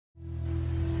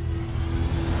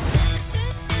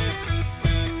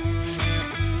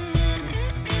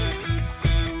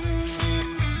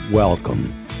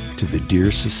Welcome to the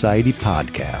Deer Society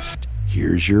podcast.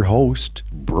 Here's your host,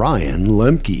 Bryan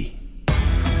Lemke.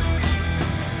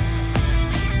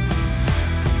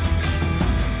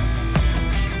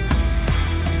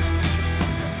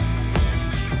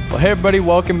 Well, hey everybody,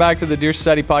 welcome back to the Deer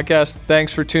Society podcast.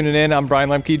 Thanks for tuning in. I'm Bryan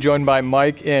Lemke, joined by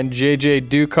Mike and JJ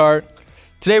Ducart.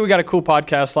 Today we got a cool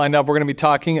podcast lined up. We're going to be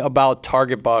talking about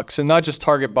target bucks, and not just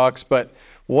target bucks, but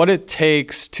what it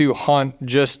takes to hunt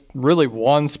just really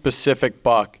one specific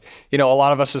buck. You know, a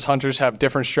lot of us as hunters have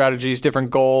different strategies, different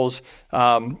goals,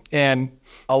 and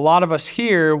a lot of us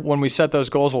here, when we set those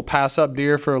goals, will pass up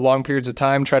deer for long periods of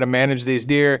time, try to manage these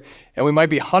deer, and we might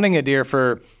be hunting a deer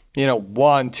for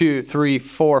 1, 2, 3,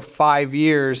 4, 5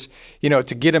 years,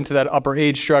 to get them to that upper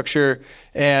age structure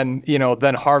and,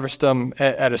 then harvest them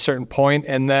at a certain point.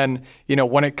 And then,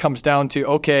 when it comes down to,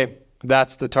 okay,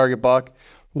 that's the target buck,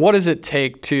 what does it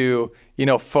take to,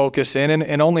 focus in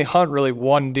and only hunt really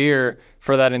one deer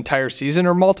for that entire season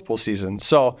or multiple seasons?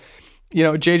 So,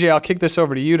 JJ, I'll kick this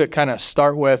over to you to kind of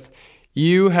start with.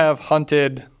 You have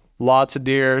hunted lots of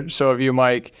deer, so have you,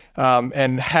 Mike,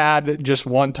 and had just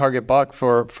one target buck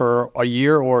for a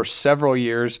year or several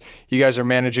years. You guys are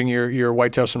managing your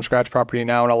whitetail from scratch property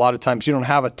now, and a lot of times you don't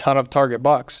have a ton of target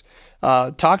bucks.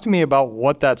 Talk to me about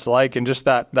what that's like and just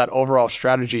that overall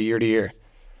strategy year to year.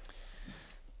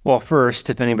 Well,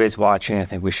 first, if anybody's watching, I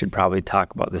think we should probably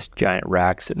talk about this giant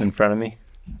rack sitting in front of me.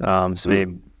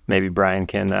 So maybe Bryan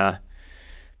can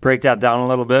break that down a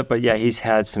little bit. But yeah, he's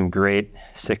had some great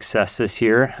success this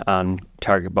year on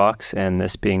target bucks, and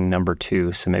this being number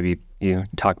 2. So maybe you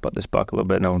talk about this buck a little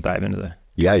bit, and then we'll dive into that.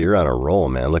 Yeah, you're on a roll,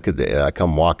 man. Look at I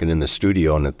come walking in the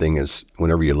studio, and the thing is,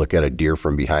 whenever you look at a deer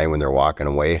from behind when they're walking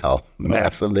away, how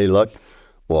massive they look.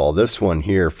 Well, this one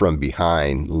here from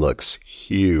behind looks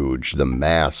huge. The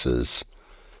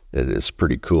it is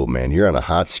pretty cool, man. You're on a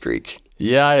hot streak.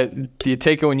 Yeah, you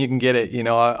take it when you can get it.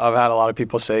 I've had a lot of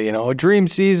people say, a dream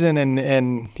season,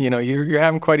 and you're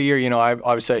having quite a year.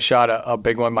 I shot a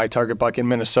big one, my target buck in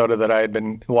Minnesota that I had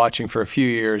been watching for a few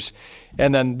years.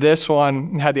 And then this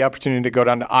one had the opportunity to go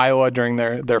down to Iowa during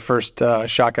their first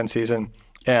shotgun season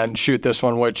and shoot this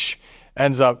one, which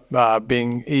ends up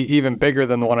being even bigger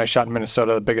than the one I shot in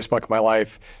Minnesota, the biggest buck of my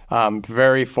life.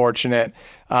 Very fortunate.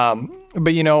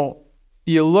 But,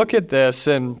 you look at this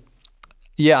and,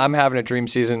 yeah, I'm having a dream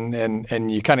season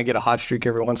and you kind of get a hot streak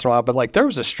every once in a while. But, there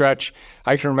was a stretch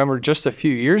I can remember just a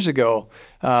few years ago.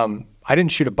 I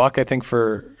didn't shoot a buck, I think,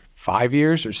 for 5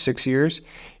 years or 6 years,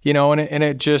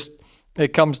 and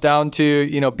it comes down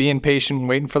to, being patient and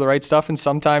waiting for the right stuff. And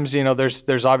sometimes,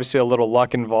 there's obviously a little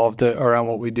luck involved around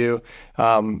what we do,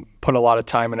 put a lot of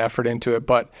time and effort into it.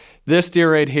 But this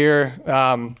deer right here,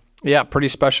 pretty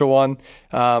special one.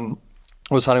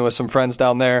 Was hunting with some friends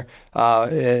down there,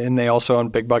 and they also own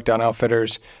Big Buck Down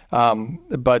Outfitters.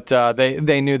 But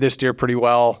they knew this deer pretty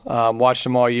well, watched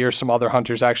him all year. Some other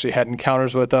hunters actually had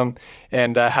encounters with him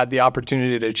and had the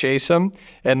opportunity to chase him.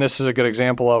 And this is a good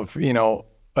example of,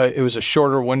 it was a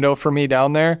shorter window for me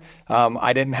down there.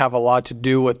 I didn't have a lot to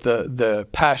do with the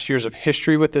past years of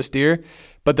history with this deer,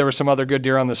 but there were some other good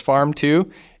deer on this farm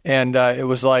too. And it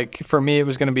was like, for me, it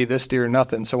was going to be this deer or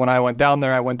nothing. So when I went down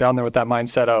there with that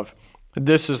mindset of,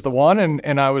 this is the one,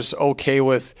 and I was okay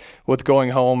with going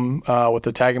home with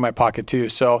the tag in my pocket too.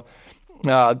 So,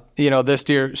 this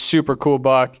deer, super cool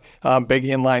buck, big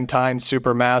inline tine,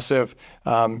 super massive.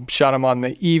 Shot him on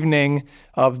the evening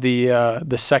of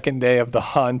the second day of the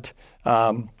hunt,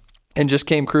 and just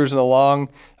came cruising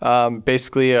along.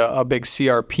 Basically a big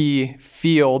CRP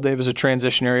field. It was a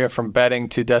transition area from bedding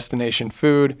to destination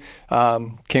food.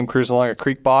 Came cruising along a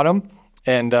creek bottom,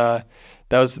 and that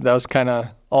was kind of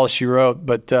all she wrote.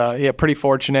 But pretty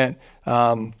fortunate.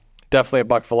 Definitely a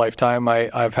buck of a lifetime.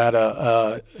 I've had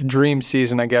a dream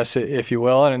season, I guess, if you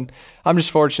will. And I'm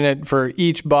just fortunate for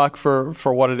each buck for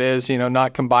what it is,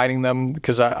 not combining them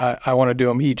because I want to do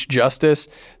them each justice.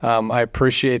 I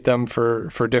appreciate them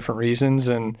for different reasons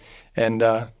and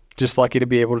just lucky to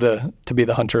be able to be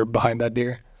the hunter behind that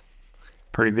deer.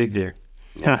 Pretty big deer.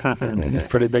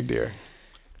 Pretty big deer.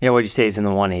 Yeah, what'd you say is in the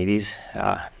 180s?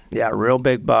 Real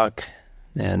big buck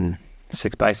and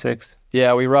 6x6.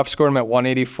 Yeah, we rough scored him at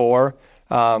 184.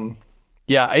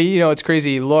 It's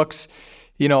crazy. He looks,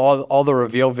 all the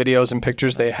reveal videos and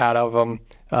pictures they had of him.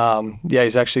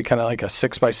 He's actually kind of like a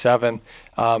 6x7.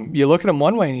 You look at him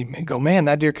one way and you go, man,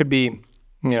 that deer could be,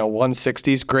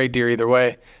 160s, great deer either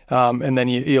way. And then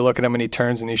you look at him and he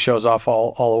turns and he shows off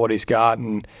all of what he's got.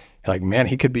 And you're like, man,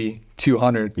 he could be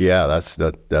 200. Yeah,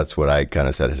 that's what I kind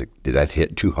of said. Did I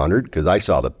hit 200? Because I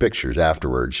saw the pictures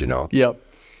afterwards, Yep.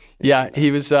 Yeah,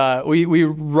 he was. We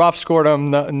rough scored him.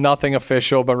 Nothing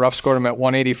official, but rough scored him at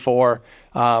 184.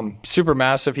 Super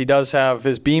massive. He does have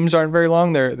his beams aren't very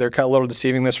long. They're kind of a little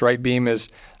deceiving. This right beam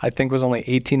I think was only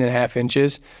 18 and a half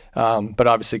inches, but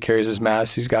obviously carries his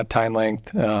mass. He's got tine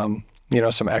length.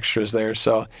 Some extras there.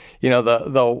 So,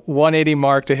 the 180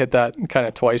 mark to hit that kind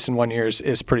of twice in 1 year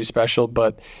is pretty special.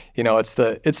 But, it's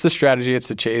the strategy, it's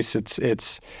the chase.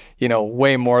 It's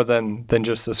way more than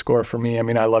just the score for me. I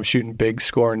mean, I love shooting big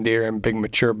scoring deer and big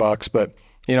mature bucks, but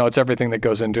it's everything that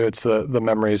goes into it. It's the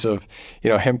memories of,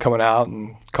 him coming out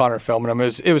and Connor filming him.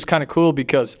 It was kind of cool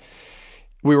because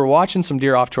we were watching some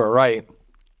deer off to our right,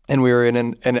 and we were in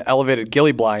an elevated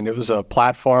ghillie blind. It was a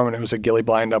platform, and it was a ghillie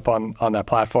blind up on that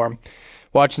platform.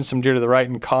 Watching some deer to the right,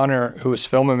 and Connor, who was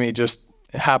filming me, just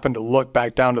happened to look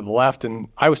back down to the left, and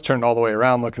I was turned all the way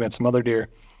around looking at some other deer.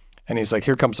 And he's like,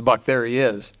 here comes a buck. There he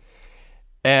is.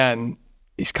 And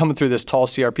he's coming through this tall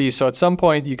CRP. So at some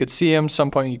point you could see him,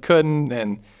 some point you couldn't.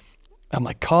 And I'm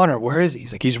like, Connor, where is he?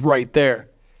 He's like, he's right there.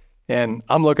 And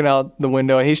I'm looking out the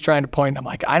window, and he's trying to point. I'm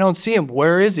like, I don't see him.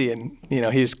 Where is he? And,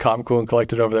 he's calm, cool, and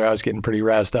collected over there. I was getting pretty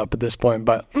razzed up at this point.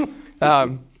 But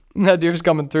that deer's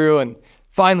coming through, and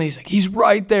finally he's like, he's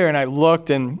right there. And I looked,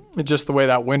 and just the way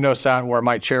that window sat and where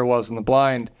my chair was in the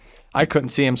blind, I couldn't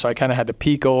see him. So I kind of had to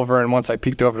peek over. And once I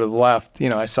peeked over to the left,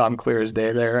 I saw him clear as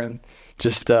day there. And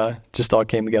just all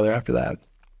came together after that.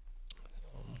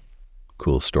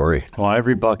 Cool story. Well,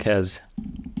 every buck has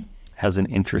an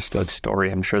interesting story.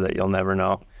 I'm sure that you'll never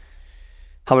know.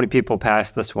 How many people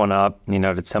passed this one up?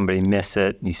 Did somebody miss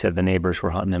it? You said the neighbors were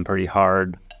hunting him pretty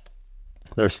hard.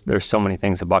 There's so many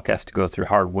things a buck has to go through.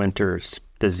 Hard winters,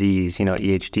 disease,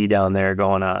 EHD down there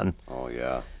going on. Oh,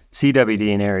 yeah. CWD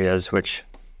in areas, which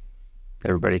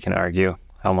everybody can argue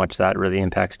how much that really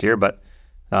impacts deer. But,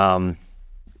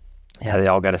 they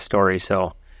all got a story.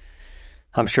 So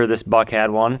I'm sure this buck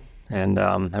had one. And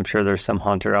I'm sure there's some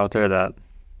hunter out there that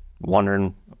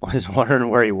was wondering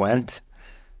where he went,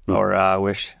 or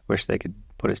wish they could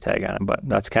put his tag on him. But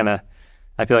that's kind of,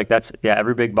 I feel like that's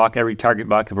every big buck, every target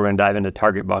buck. If we're gonna dive into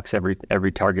target bucks,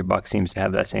 every target buck seems to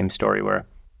have that same story where,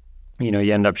 you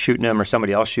end up shooting him or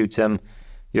somebody else shoots him,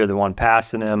 you're the one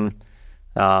passing him.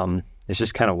 It's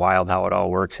just kind of wild how it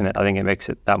all works, and I think it makes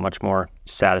it that much more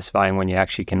satisfying when you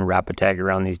actually can wrap a tag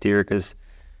around these deer, because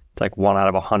it's like 1 out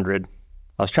of 100.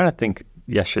 I was trying to think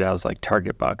yesterday. I was like,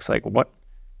 target bucks, like what?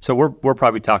 So we're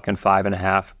probably talking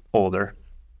 5.5 older.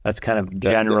 That's kind of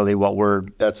generally what we're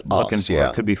looking for. Yeah.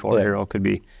 It could be 4-year-old, could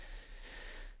be.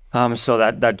 So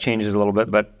that changes a little bit,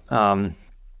 but how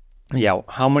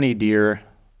many deer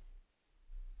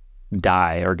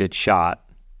die or get shot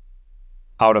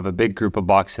out of a big group of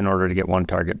bucks in order to get one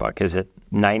target buck? Is it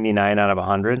 99 out of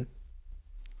 100?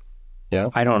 Yeah,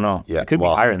 I don't know. Yeah, it could be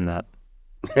higher than that.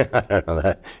 I don't know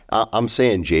that. I'm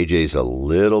saying JJ's a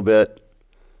little bit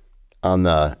on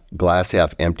the glass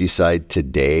half empty side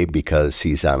today because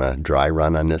he's on a dry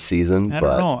run on this season. I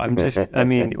don't know.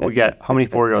 We got, how many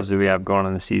 4-year-olds do we have going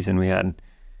on the season? We had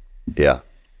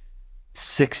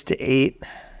 6 to 8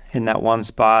 in that one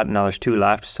spot. Now there's 2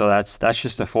 left. So that's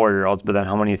just the 4-year-olds. But then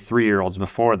how many 3-year-olds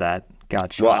before that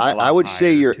got shot? Well, I would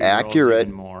say you're accurate.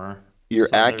 You're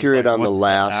So accurate on the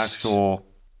last actual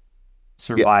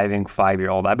surviving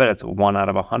 5-year-old. I bet it's 1 out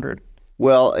of 100.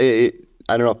 Well,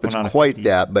 I don't know if it's quite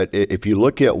that, but if you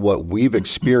look at what we've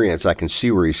experienced, I can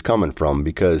see where he's coming from,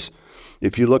 because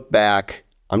if you look back,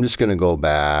 I'm just going to go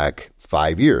back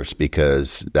 5 years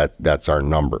because that's our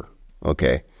number,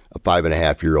 okay, a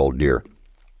 5.5-year-old deer.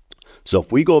 So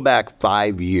if we go back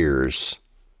 5 years,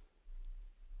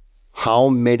 how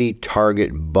many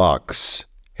target bucks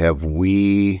have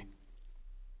we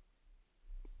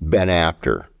been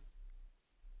after?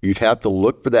 You'd have to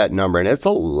look for that number, and it's a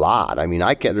lot. I mean,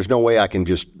 there's no way I can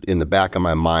just, in the back of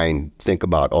my mind, think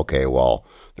about, okay, well,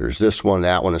 there's this one,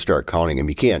 that one, and start counting them.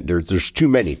 You can't. There's too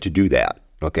many to do that,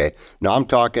 okay? Now, I'm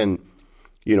talking,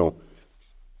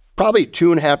 probably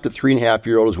 2.5 to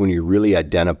 3.5-year-olds when you really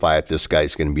identify if this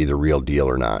guy's going to be the real deal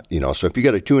or not. So if you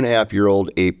got a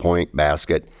 2.5-year-old 8-point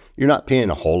basket, you're not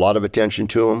paying a whole lot of attention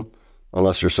to him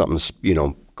unless there's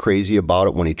something, crazy about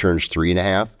it when he turns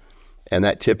 3.5. And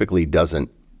that typically doesn't,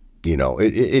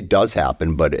 it does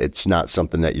happen, but it's not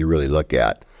something that you really look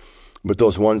at. But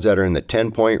those ones that are in the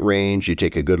 10-point range, you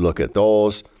take a good look at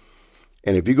those.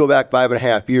 And if you go back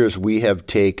 5.5 years, we have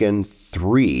taken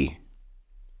 3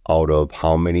 out of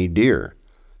how many deer?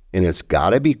 And it's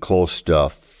got to be close to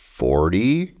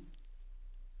 40,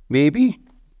 maybe?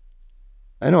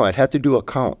 I know, I'd have to do a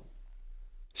count.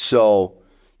 So,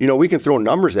 we can throw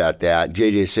numbers at that.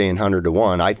 JJ's saying 100 to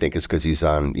 1. I think it's because he's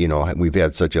on, we've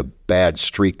had such a bad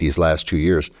streak these last 2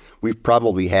 years. We've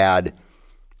probably had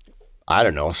I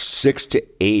don't know, 6 to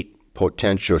 8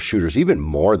 potential shooters, even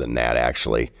more than that,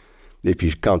 actually, if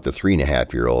you count the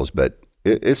 3.5-year-olds. But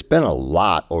it's been a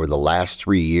lot over the last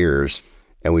 3 years,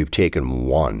 and we've taken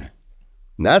one.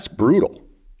 And that's brutal.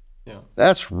 Yeah.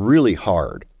 That's really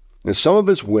hard. And some of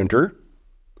it's winter.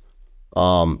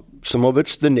 Some of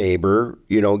it's the neighbor,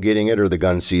 getting it, or the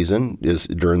gun season is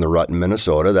during the rut in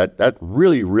Minnesota. That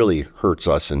really, really hurts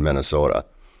us in Minnesota.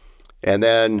 And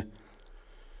then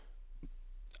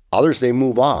others, they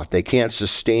move off. They can't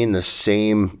sustain the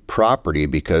same property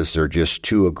because they're just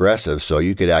too aggressive. So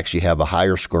you could actually have a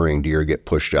higher scoring deer get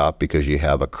pushed up because you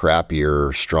have a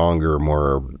crappier, stronger,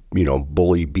 more,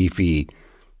 bully, beefy,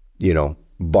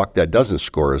 buck that doesn't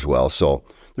score as well. So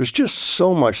there's just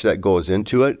so much that goes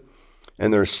into it.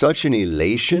 And there's such an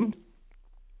elation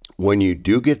when you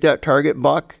do get that target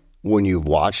buck, when you've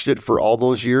watched it for all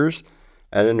those years.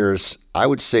 And then there's, I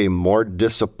would say, more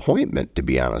disappointment, to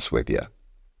be honest with you.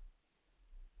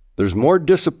 There's more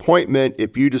disappointment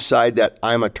if you decide that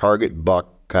I'm a target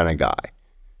buck kind of guy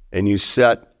and you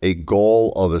set a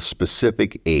goal of a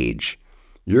specific age.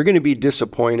 You're going to be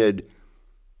disappointed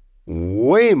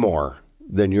way more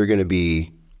than you're going to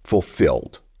be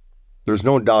fulfilled. There's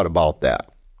no doubt about that.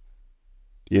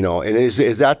 And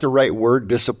is that the right word,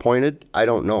 disappointed? I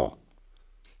don't know.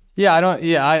 Yeah,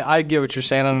 I get what you're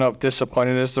saying. I don't know if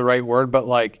disappointed is the right word, but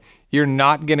like, you're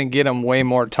not going to get them way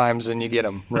more times than you get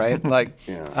them, right? Like,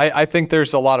 yeah. I think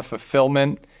there's a lot of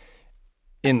fulfillment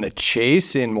in the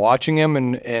chase, in watching him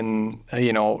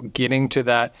and getting to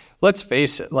that. Let's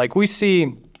face it, like we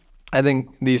see, I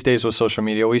think these days with social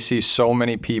media, we see so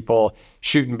many people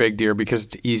shooting big deer because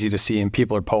it's easy to see and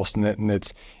people are posting it and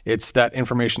it's that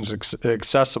information's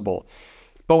accessible.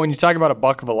 But when you talk about a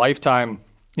buck of a lifetime,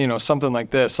 something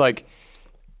like this, like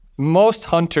most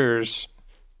hunters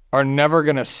are never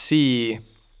going to see,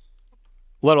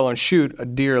 let alone shoot, a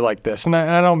deer like this. And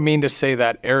I don't mean to say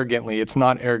that arrogantly. It's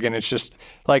not arrogant. It's just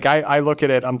like I look at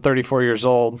it. I'm 34 years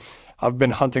old. I've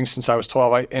been hunting since I was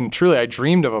 12. And truly, I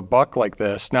dreamed of a buck like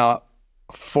this. Now,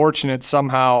 fortunate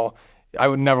somehow, I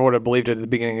would have believed it at the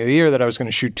beginning of the year that I was going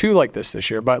to shoot 2 like this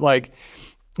year. But like,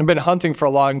 I've been hunting for a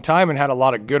long time and had a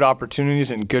lot of good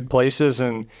opportunities in good places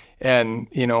and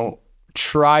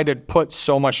try to put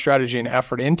so much strategy and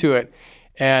effort into it.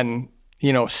 And,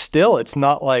 still it's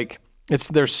not like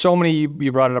there's so many,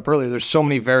 you brought it up earlier, there's so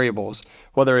many variables,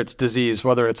 whether it's disease,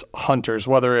 whether it's hunters,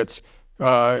 whether it's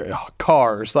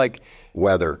cars, like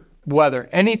weather,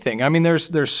 anything. I mean,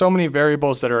 there's so many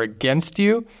variables that are against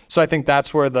you. So I think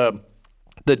that's where the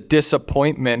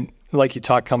disappointment, like you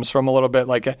talk, comes from a little bit.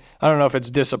 Like, I don't know if it's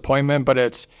disappointment, but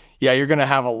it's, you're going to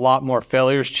have a lot more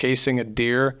failures chasing a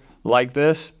deer like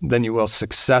this than you will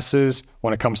successes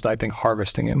when it comes to, I think,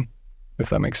 harvesting him, if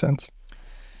that makes sense.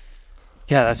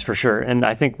 Yeah, that's for sure. And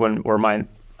I think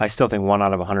I still think 1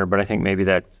 out of 100, but I think maybe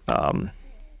that,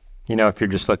 if you're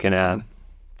just looking at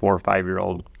 4 or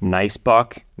 5-year-old nice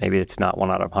buck, maybe it's not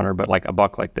 1 out of 100, but like a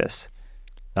buck like this.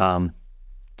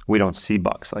 We don't see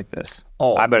bucks like this.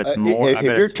 Oh, I bet it's more. If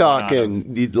you're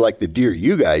talking like the deer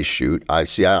you guys shoot,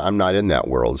 I'm not in that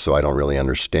world, so I don't really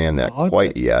understand that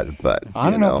quite yet. But I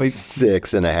don't know,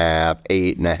 6.5,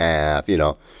 8.5.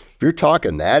 If you're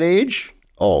talking that age,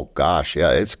 oh gosh, yeah,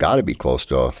 it's got to be close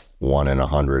to 1 in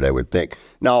 100, I would think.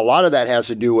 Now, a lot of that has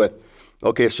to do with,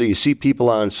 okay, so you see people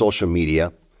on social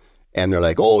media, and they're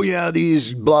like, oh yeah,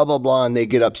 these blah, blah, blah, and they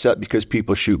get upset because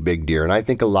people shoot big deer. And I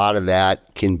think a lot of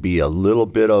that can be a little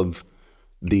bit of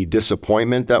the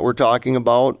disappointment that we're talking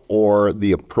about, or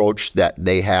the approach that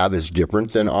they have is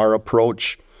different than our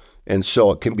approach. And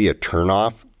so it can be a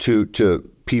turnoff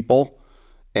to people.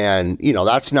 And,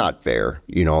 that's not fair,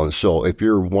 And so if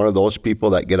you're one of those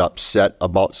people that get upset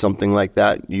about something like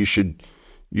that, you should,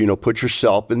 put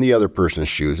yourself in the other person's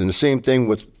shoes. And the same thing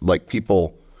with like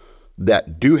people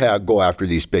that do go after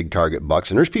these big target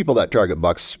bucks. And there's people that target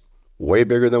bucks way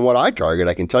bigger than what I target.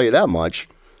 I can tell you that much.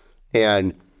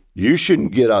 And you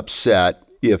shouldn't get upset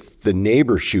if the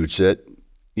neighbor shoots it,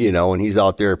 and he's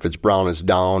out there, if it's brown as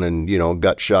down and,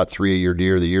 gut shot 3 of your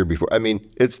deer the year before. I mean,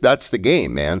 that's the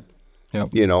game, man.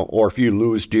 Yep. Or if you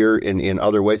lose deer in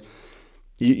other ways.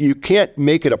 You can't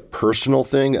make it a personal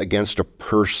thing against a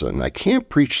person. I can't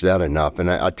preach that enough. And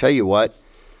I'll tell you what,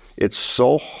 it's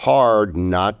so hard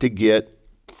not to get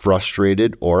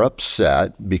frustrated or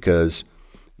upset because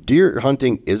deer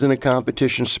hunting isn't a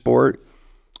competition sport,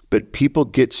 but people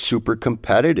get super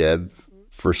competitive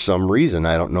for some reason.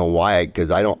 I don't know why,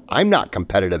 because I'm not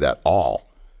competitive at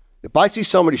all. If I see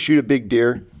somebody shoot a big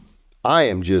deer, I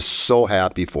am just so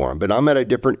happy for them. But I'm at a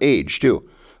different age too.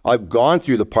 I've gone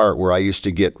through the part where I used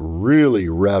to get really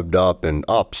revved up and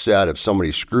upset if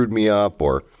somebody screwed me up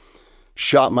or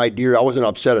shot my deer, I wasn't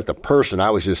upset at the person. I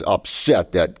was just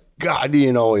upset that, God,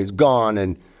 he's gone,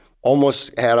 and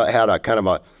almost had a kind of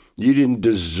a, you didn't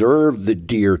deserve the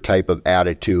deer type of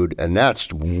attitude. And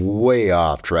that's way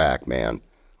off track, man.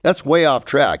 That's way off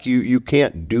track. You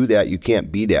can't do that. You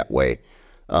can't be that way.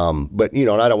 But, and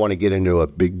I don't want to get into a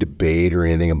big debate or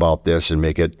anything about this and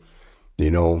make it,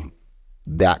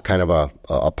 that kind of a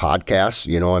podcast.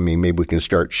 Maybe we can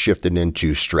start shifting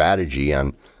into strategy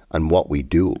on what we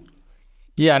do.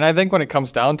 Yeah, and I think when it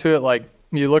comes down to it, like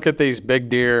you look at these big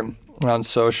deer on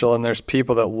social and there's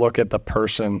people that look at the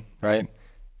person, right?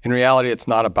 In reality, it's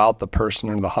not about the person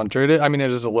or the hunter. It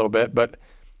is a little bit, but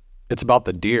it's about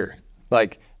the deer.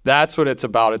 Like that's what it's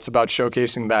about. It's about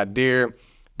showcasing that deer,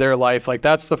 their life. Like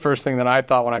that's the first thing that I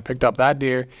thought when I picked up that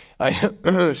deer. I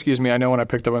know when I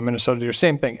picked up a Minnesota deer,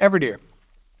 same thing, every deer.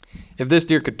 If this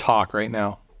deer could talk right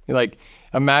now, like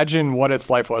imagine what its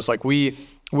life was. Like we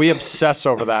obsess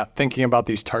over that, thinking about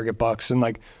these target bucks and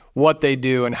like what they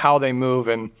do and how they move,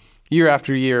 and year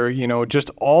after year,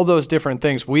 just all those different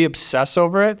things. We obsess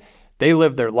over it. They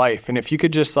live their life. And if you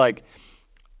could just like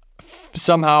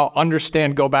somehow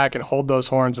understand, go back and hold those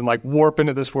horns and like warp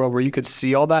into this world where you could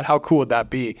see all that, how cool would that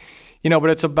be? But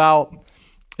it's about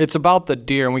the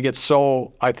deer. And we get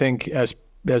so, I think as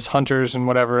hunters and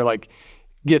whatever, like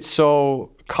get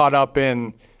so caught up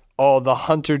in, oh, the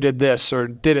hunter did this or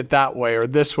did it that way or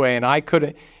this way. And I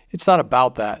couldn't, it's not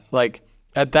about that. Like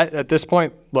at this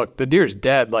point, look, the deer's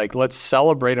dead. Like let's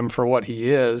celebrate him for what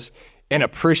he is and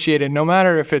appreciate it, no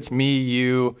matter if it's me,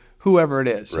 you, whoever it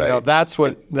is. Right. That's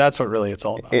what really it's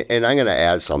all about. And I'm going to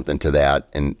add something to that.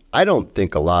 And I don't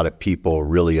think a lot of people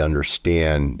really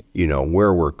understand,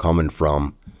 where we're coming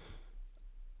from.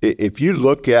 If you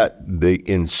look at the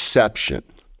inception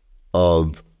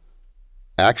of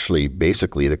actually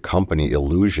basically the company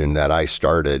Illusion that I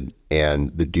started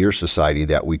and the Deer Society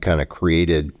that we kind of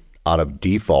created out of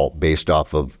default based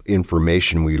off of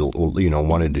information we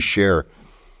wanted to share,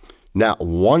 not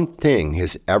one thing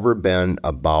has ever been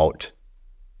about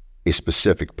a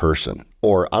specific person,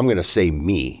 or I'm going to say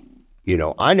me.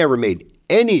 I never made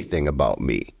anything about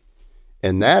me.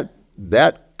 And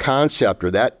that concept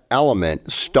or that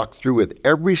element stuck through with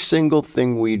every single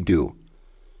thing we do.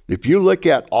 If you look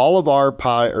at all of our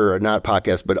not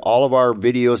podcasts, but all of our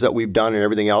videos that we've done and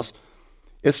everything else,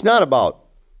 it's not about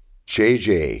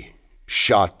JJ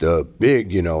shot the big,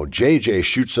 JJ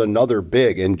shoots another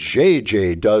big, and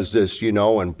JJ does this,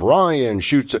 and Bryan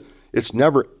shoots it. It's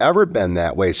never, ever been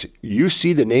that way. So you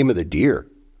see the name of the deer.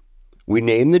 We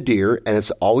name the deer, and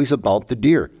it's always about the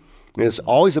deer. And it's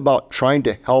always about trying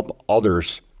to help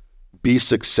others be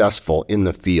successful in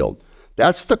the field.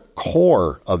 That's the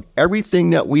core of everything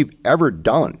that we've ever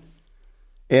done.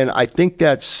 And I think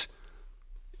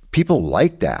people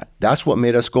like that. That's what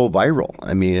made us go viral.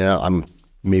 I'm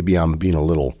being a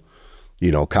little,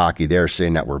 cocky there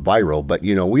saying that we're viral, but,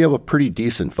 we have a pretty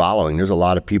decent following. There's a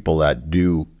lot of people that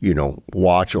do,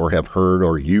 watch or have heard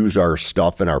or use our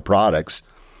stuff and our products.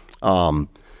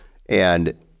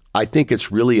 And I think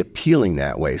it's really appealing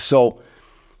that way. So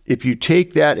if you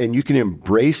take that and you can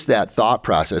embrace that thought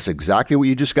process, exactly what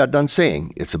you just got done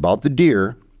saying, it's about the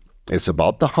deer, it's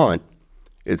about the hunt,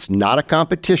 it's not a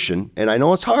competition. And I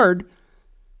know it's hard,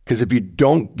 because if you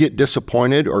don't get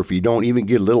disappointed or if you don't even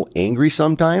get a little angry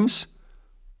sometimes,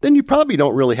 then you probably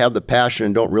don't really have the passion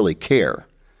and don't really care.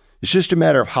 It's just a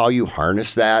matter of how you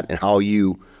harness that and how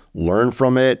you learn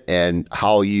from it and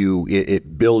how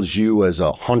it builds you as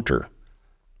a hunter,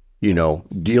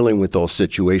 dealing with those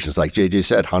situations. Like JJ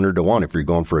said, 100 to 1 if you're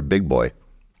going for a big boy.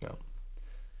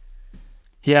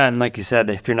 Yeah, and like you said,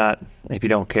 if you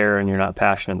don't care and you're not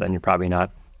passionate, then you're probably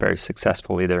not very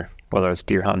successful either, whether it's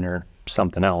deer hunting or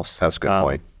something else. That's a good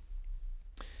point.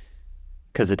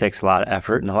 Because it takes a lot of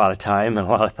effort and a lot of time and a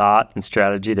lot of thought and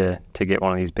strategy to get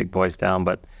one of these big boys down.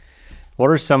 But what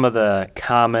are some of the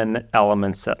common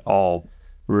elements that all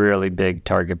really big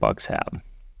target bucks have?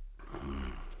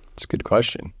 That's a good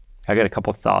question. I got a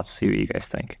couple thoughts, see what you guys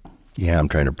think. Yeah, I'm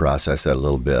trying to process that a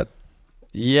little bit.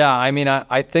 Yeah,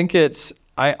 I think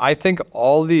I think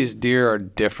all these deer are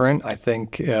different. I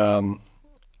think,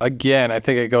 again, I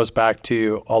think it goes back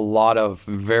to a lot of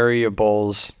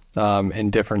variables in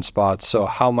different spots. So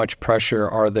how much pressure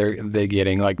are they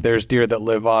getting? Like there's deer that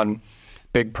live on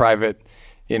big private,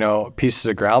 pieces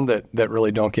of ground that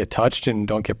really don't get touched and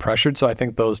don't get pressured. So I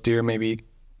think those deer maybe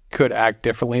could act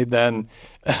differently than,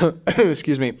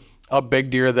 a big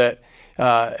deer that,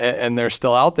 and they're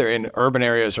still out there in urban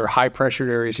areas or high pressured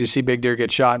areas. You see big deer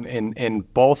get shot in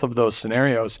both of those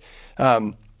scenarios.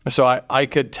 So I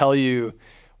could tell you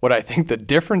what I think the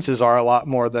differences are a lot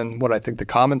more than what I think the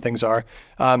common things are.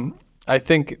 I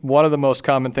think one of the most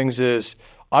common things is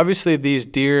obviously these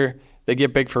deer, they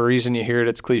get big for a reason. You hear it,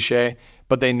 it's cliche,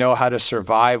 but they know how to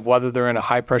survive, whether they're in a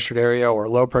high pressured area or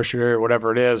low pressured area,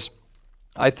 whatever it is.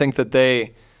 I think that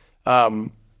they,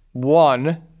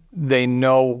 one, they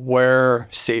know where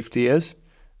safety is,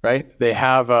 right? They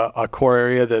have a core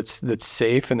area that's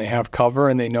safe, and they have cover,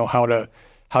 and they know how to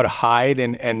hide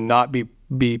and not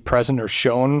be present or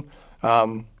shown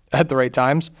at the right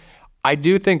times. I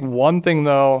do think one thing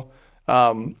though,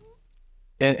 and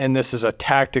this is a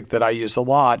tactic that I use a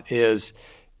lot, is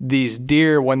these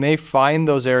deer, when they find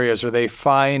those areas or they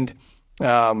find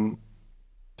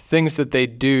things that they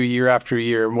do year after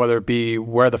year, whether it be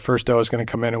where the first doe is going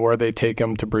to come in and where they take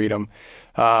them to breed them,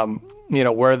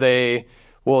 where they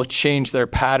will change their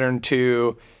pattern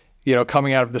to,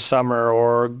 coming out of the summer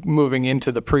or moving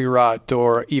into the pre-rut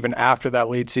or even after that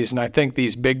late season. I think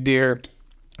these big deer,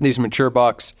 these mature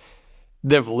bucks,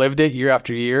 they've lived it year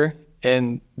after year,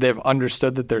 and they've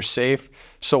understood that they're safe.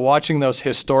 So watching those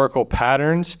historical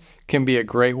patterns can be a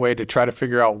great way to try to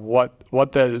figure out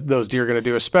what those deer are going to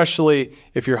do, especially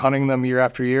if you're hunting them year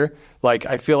after year. Like,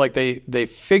 I feel like they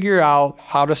figure out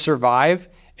how to survive,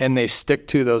 and they stick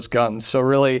to those guns. So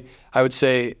really, I would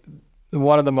say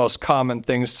one of the most common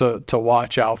things to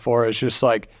watch out for is just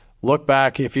like, look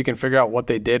back. If you can figure out what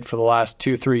they did for the last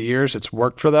 2-3 years, it's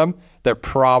worked for them, they're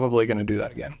probably going to do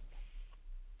that again.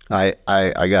 I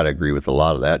got to agree with a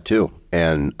lot of that too.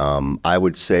 And I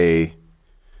would say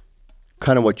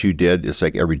kind of what you did, it's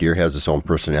like every deer has its own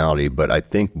personality, but I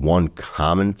think one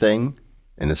common thing,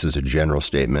 and this is a general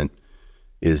statement,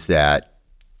 is that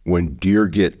when deer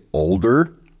get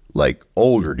older, like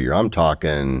older deer, I'm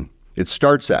talking, it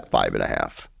starts at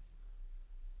 5.5.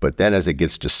 But then as it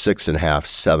gets to 6.5,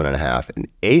 7.5,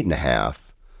 and 8.5,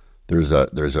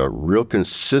 there's a real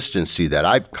consistency that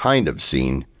I've kind of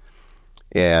seen,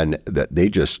 and that they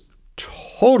just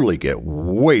totally get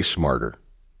way smarter.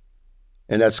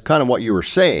 And that's kind of what you were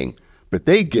saying, but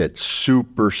they get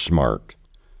super smart.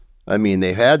 I mean,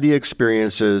 they've had the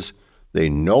experiences, they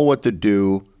know what to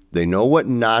do, they know what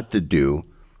not to do.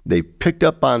 They picked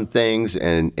up on things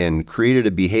and created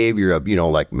a behavior of,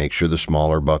 like make sure the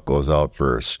smaller buck goes out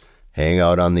first, hang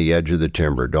out on the edge of the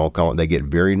timber, don't come. They get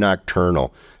very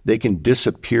nocturnal. They can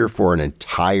disappear for an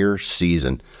entire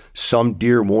season. Some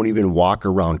deer won't even walk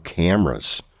around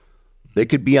cameras. They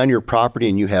could be on your property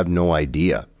and you have no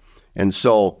idea. And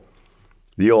so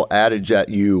the old adage that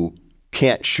you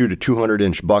can't shoot a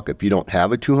 200-inch buck if you don't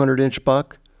have a 200-inch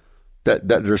buck, that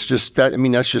there's just that. I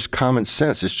mean, that's just common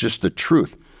sense. It's just the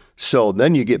truth. So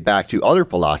then you get back to other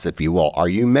philosophy. Well, are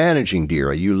you managing deer?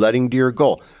 Are you letting deer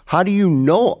go? How do you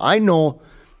know? I know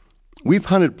we've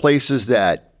hunted places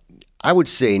that I would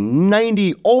say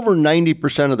over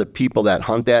 90% of the people that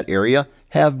hunt that area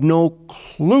have no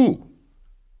clue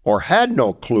or had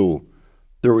no clue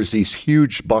there was these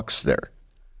huge bucks there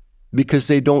because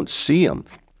they don't see them.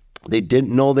 They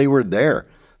didn't know they were there.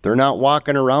 They're not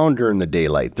walking around during the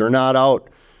daylight. They're not out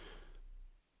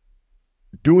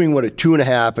doing what a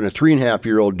 2.5 and a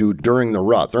 3.5-year-old do during the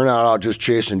rut. They're not out just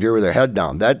chasing deer with their head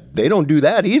down. They don't do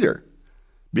that either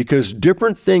because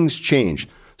different things change.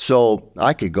 So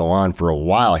I could go on for a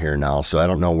while here now, so I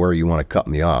don't know where you want to cut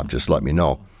me off. Just let me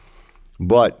know.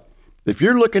 But if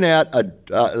you're looking at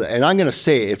and I'm going to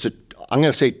say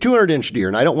 200-inch deer,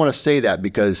 and I don't want to say that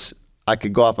because I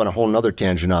could go off on a whole nother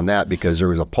tangent on that because there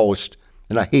was a post,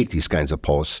 and I hate these kinds of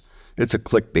posts. It's a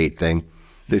clickbait thing.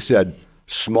 They said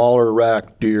smaller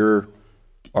rack deer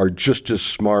are just as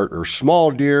smart, or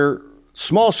small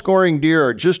scoring deer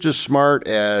are just as smart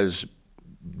as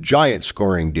giant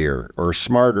scoring deer, or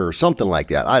smarter, or something like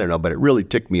that. I don't know, but it really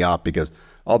ticked me off because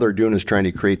all they're doing is trying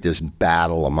to create this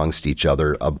battle amongst each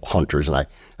other of hunters, and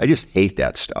I just hate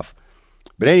that stuff.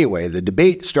 But anyway, the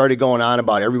debate started going on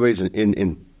about everybody's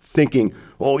in thinking,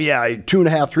 oh yeah,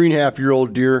 2.5,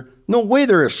 3.5-year-old deer. No way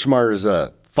they're as smart as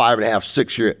a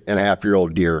 5.5,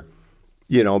 6.5-year-old deer,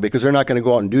 because they're not going to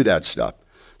go out and do that stuff.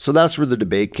 So that's where the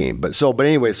debate came. But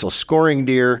anyway, scoring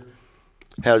deer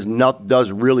does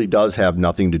have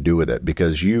nothing to do with it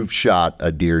because you've shot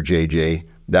a deer, JJ,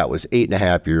 that was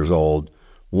 8.5 years old,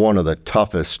 one of the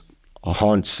toughest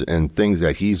hunts and things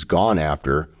that he's gone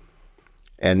after.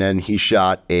 And then he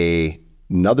shot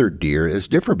another deer. It's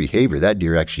different behavior. That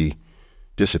deer actually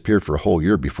disappeared for a whole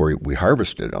year before we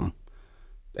harvested him.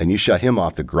 And you shot him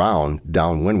off the ground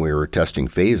downwind. We were testing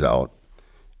phase out.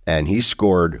 And he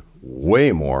scored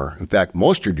way more. In fact,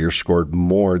 most of your deer scored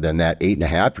more than that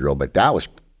 8.5-year-old. But that was,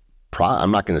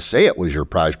 I'm not going to say it was your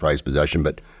prized possession,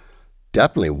 but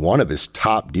definitely one of his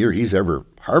top deer he's ever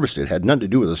harvested. Had nothing to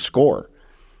do with the score.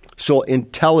 So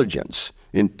intelligence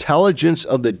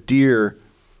of the deer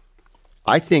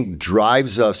I think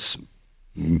drives us,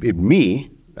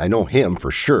 me, I know him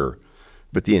for sure,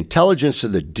 but the intelligence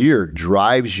of the deer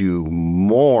drives you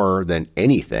more than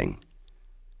anything.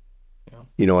 Yeah.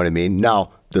 You know what I mean?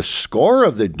 Now, the score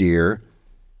of the deer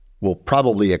will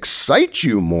probably excite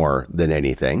you more than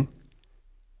anything,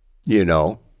 you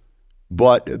know,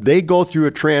 but they go through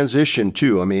a transition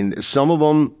too. I mean, some of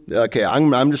them, okay,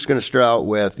 I'm just going to start out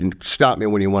with, and stop me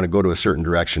when you want to go to a certain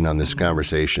direction on this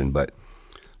conversation, but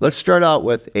let's start out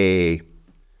with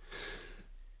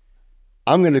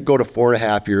I'm going to go to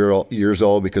 4.5 years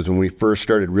old, because when we first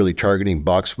started really targeting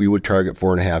bucks, we would target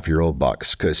 4.5-year-old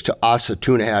bucks, because to us, a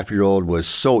 2.5-year-old was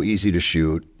so easy to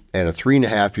shoot, and a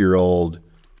 3.5-year-old,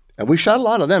 and we shot a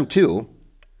lot of them too,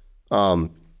 but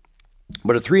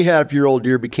a 3.5-year-old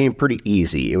deer became pretty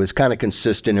easy. It was kind of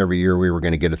consistent every year we were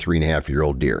going to get a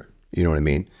 3.5-year-old deer. You know what I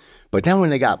mean? But then when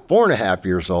they got 4.5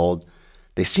 years old,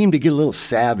 they seemed to get a little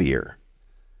savvier.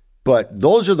 But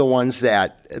those are the ones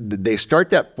that they start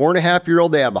that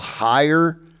 4.5-year-old, they have a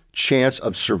higher chance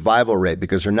of survival rate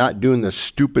because they're not doing the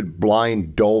stupid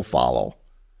blind doe follow.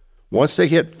 Once they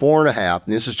hit 4.5,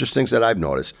 and this is just things that I've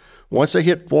noticed, once they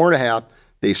hit 4.5,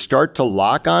 they start to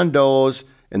lock on does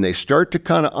and they start to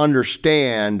kind of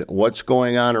understand what's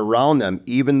going on around them.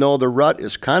 Even though the rut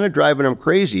is kind of driving them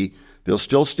crazy, they'll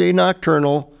still stay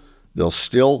nocturnal. They'll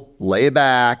still lay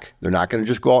back. They're not going to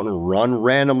just go out and run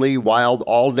randomly wild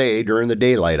all day during the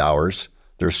daylight hours.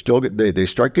 They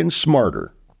start getting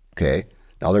smarter, okay?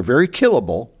 Now, they're very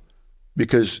killable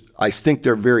because I think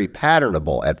they're very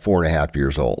patternable at 4.5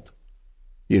 years old,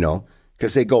 you know,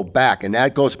 because they go back. And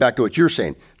that goes back to what you're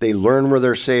saying. They learn where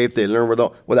they're safe. They learn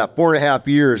well, that 4.5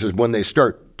 years is when they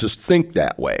start to think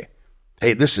that way.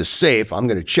 Hey, this is safe. I'm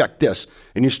going to check this.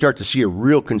 And you start to see a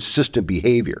real consistent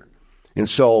behavior. And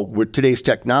so with today's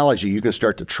technology, you can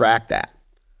start to track that.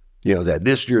 You know, that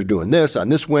this deer's doing this on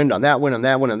this wind, on that wind, on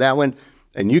that wind, on that wind.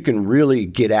 And you can really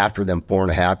get after them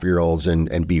 4.5-year-olds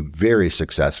and be very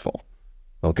successful.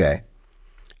 Okay.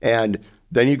 And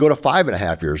then you go to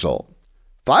 5.5 years old.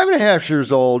 5.5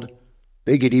 years old,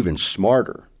 they get even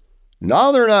smarter.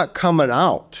 Now they're not coming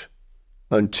out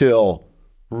until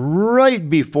right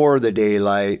before the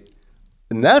daylight.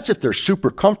 And that's if they're super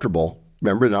comfortable.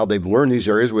 Remember, now they've learned these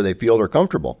areas where they feel they're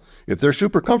comfortable. If they're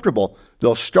super comfortable,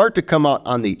 they'll start to come out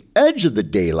on the edge of the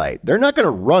daylight. They're not going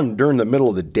to run during the middle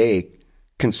of the day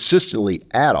consistently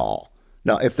at all.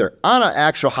 Now, if they're on an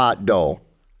actual hot doe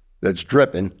that's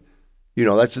dripping, you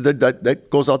know, that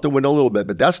goes out the window a little bit,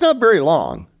 but that's not very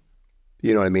long.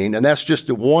 You know what I mean? And that's just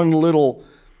the one little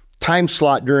time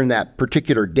slot during that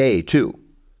particular day, too.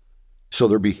 So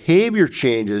their behavior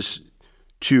changes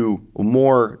to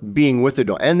more being with the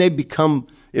doe. And they become,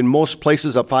 in most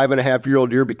places, a 5.5-year-old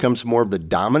deer becomes more of the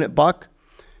dominant buck.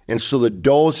 And so the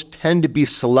does tend to be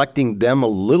selecting them a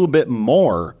little bit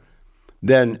more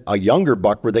than a younger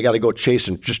buck where they got to go chase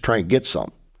and just try and get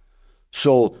some.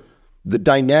 So the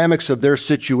dynamics of their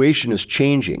situation is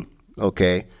changing,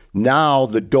 okay? Now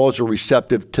the does are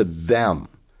receptive to them.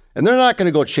 And they're not going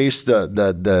to go chase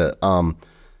the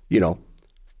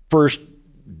first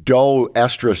doe,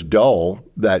 estrus doe,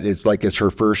 that it's like it's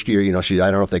her first year. You know, I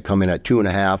don't know if they come in at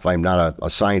 2.5. I'm not a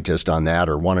scientist on that,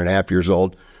 or 1.5 years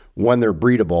old. When they're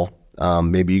breedable,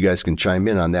 maybe you guys can chime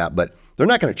in on that, but they're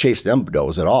not going to chase them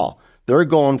does at all. They're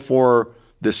going for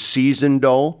the seasoned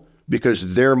doe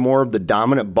because they're more of the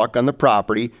dominant buck on the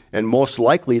property, and most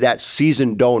likely that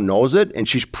seasoned doe knows it, and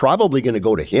she's probably going to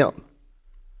go to him.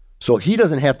 So he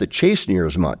doesn't have to chase near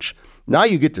as much. Now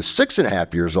you get to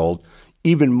 6.5 years old,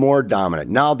 even more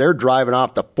dominant. Now they're driving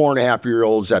off the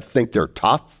 4.5-year-olds that think they're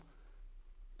tough,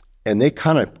 and they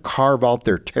kind of carve out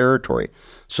their territory.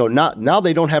 So now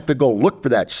they don't have to go look for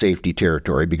that safety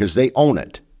territory because they own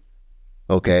it.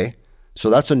 Okay? So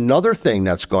that's another thing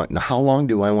that's going. Now, how long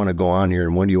do I want to go on here,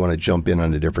 and when do you want to jump in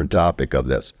on a different topic of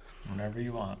this? Whenever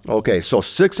you want. Okay, so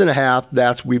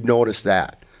 6.5, we've noticed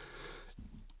that.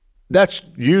 That's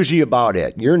usually about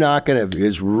it. You're not going to,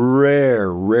 it's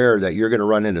rare that you're going to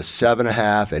run into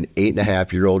 7.5 and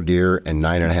 8.5-year-old deer and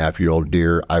 9.5-year-old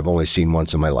deer I've only seen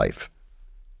once in my life,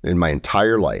 in my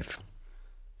entire life.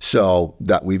 So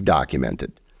that we've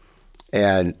documented.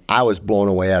 And I was blown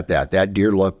away at that. That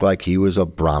deer looked like he was a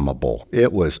Brahma bull.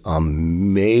 It was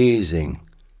amazing,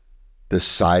 the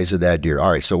size of that deer.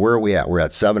 All right, so where are we at? We're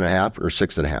at 7.5 or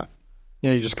 6.5?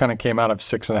 Yeah, you just kind of came out of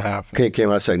 6.5. Okay, came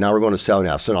out of 6. Now we're going to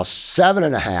 7.5. So now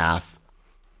 7.5,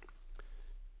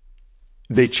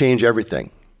 they change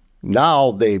everything.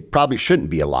 Now they probably shouldn't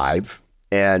be alive.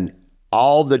 And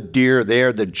all the deer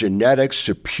there, the genetic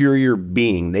superior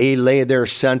being, they lay their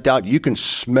scent out. You can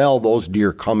smell those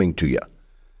deer coming to you.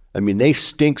 I mean, they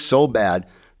stink so bad.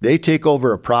 They take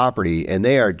over a property, and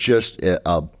they are just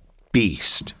a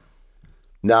beast.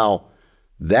 Now,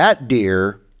 that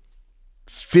deer,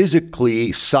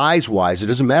 physically, size-wise, it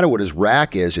doesn't matter what his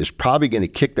rack is probably going to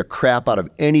kick the crap out of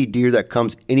any deer that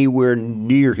comes anywhere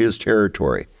near his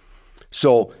territory.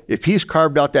 So if he's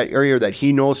carved out that area that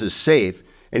he knows is safe,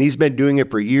 and he's been doing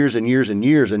it for years and years and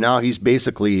years, and now he's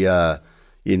basically,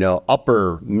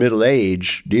 upper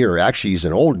middle-age deer. Actually, he's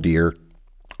an old deer,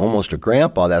 almost a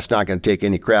grandpa that's not going to take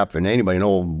any crap from anybody, an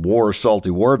old salty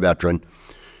war veteran.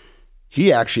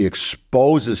 He actually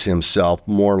exposes himself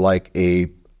more like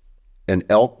an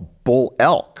bull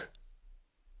elk.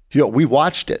 We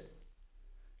watched it.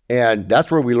 And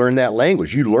that's where we learned that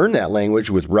language. You learn that language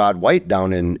with Rod White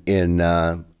down in we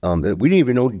didn't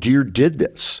even know deer did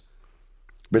this.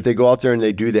 But they go out there and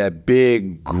they do that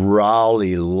big,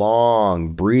 growly,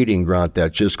 long breeding grunt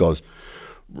that just goes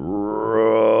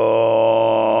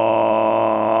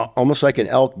almost like an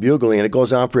elk bugling, and it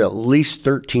goes on for at least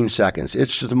 13 seconds.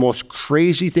 It's just the most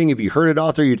crazy thing. If you heard it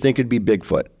out there, you'd think it'd be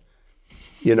Bigfoot.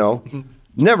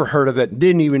 Never heard of it,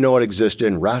 didn't even know it existed.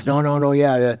 And Ross, no,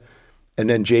 yeah. And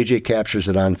then JJ captures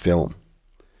it on film.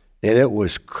 And it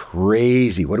was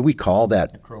crazy. What do we call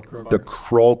that? The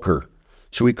croaker.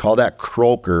 So we call that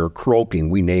croaker or croaking.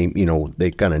 We name,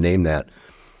 they kind of name that.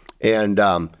 And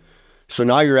so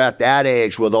now you're at that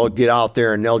age where they'll get out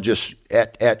there and they'll just,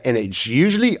 and it's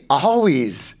usually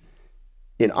always,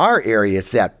 in our area,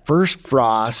 it's that first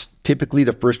frost, typically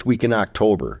the first week in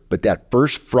October. But that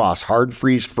first frost, hard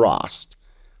freeze frost,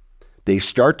 they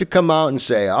start to come out and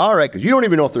say, all right, because you don't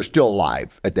even know if they're still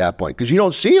alive at that point because you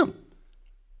don't see them.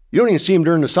 You don't even see them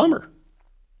during the summer.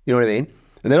 You know what I mean?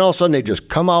 And then all of a sudden they just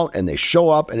come out and they show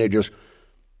up and they just,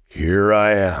 here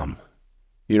I am.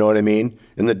 You know what I mean?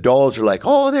 And the does are like,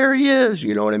 oh, there he is.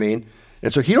 You know what I mean?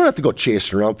 And so he don't have to go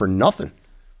chasing around for nothing.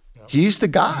 Yep. He's the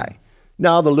guy.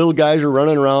 Now the little guys are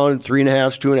running around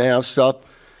 3.5, 2.5 stuff.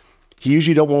 He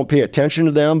usually won't pay attention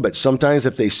to them, but sometimes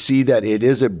if they see that it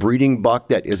is a breeding buck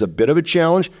that is a bit of a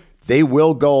challenge, they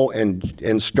will go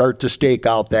and start to stake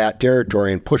out that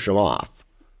territory and push them off.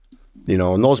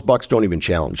 And those bucks don't even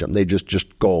challenge them. They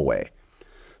just go away.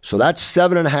 So that's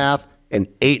 7.5 and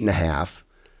 8.5.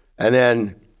 And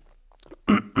then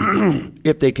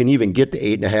if they can even get to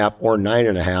 8.5 or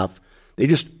 9.5, they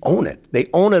just own it. They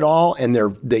own it all, and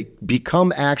they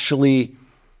become actually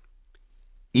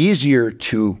easier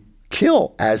to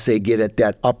kill as they get at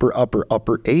that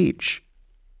upper age.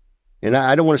 And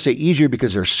I don't want to say easier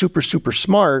because they're super, super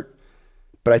smart,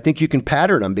 but I think you can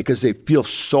pattern them because they feel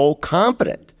so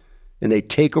confident and they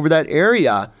take over that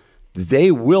area.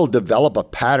 They will develop a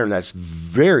pattern that's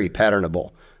very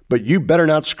patternable. But you better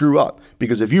not screw up,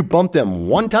 because if you bump them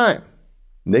one time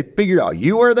and they figure out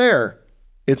you are there,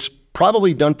 it's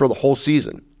probably done for the whole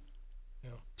season.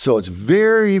 Yeah. So it's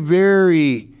very,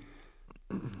 very,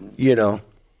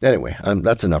 anyway,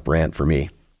 that's enough rant for me.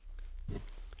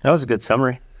 That was a good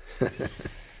summary.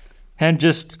 And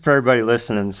just for everybody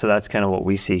listening, so that's kind of what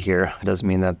we see here. It doesn't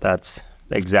mean that that's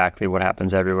exactly what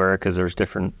happens everywhere, because there's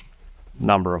different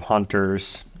number of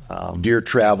hunters. Deer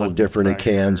travel different in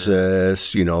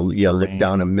Kansas, look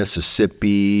down in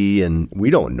Mississippi, and we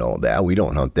don't know that. We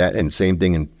don't hunt that. And same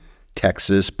thing in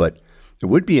Texas, but it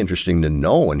would be interesting to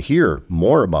know and hear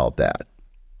more about that.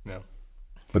 Yeah.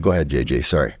 But go ahead, JJ,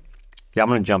 sorry. Yeah, I'm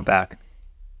going to jump back.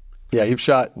 Yeah, you've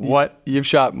shot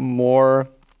more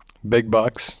big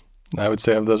bucks, I would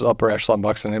say, of those upper echelon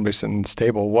bucks than anybody sitting in the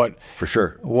stable. For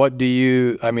sure. What do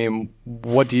you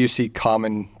see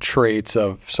common traits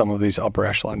of some of these upper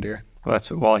echelon deer? Well,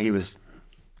 that's while he was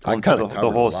going through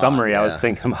the whole summary, yeah. I was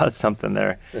thinking about something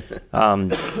there.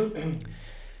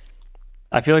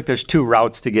 I feel like there's two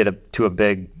routes to get to a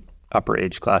big upper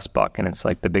age class buck, and it's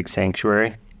like the big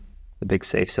sanctuary, the big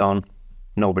safe zone.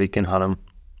 Nobody can hunt them.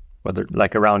 Whether,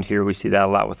 like around here, we see that a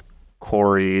lot with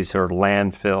quarries or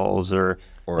landfills or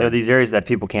these areas that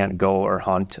people can't go or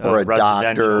hunt. Or a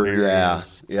doctor,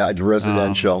 areas. Yeah,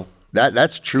 residential.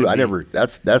 That's true.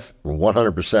 That's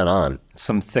 100% on.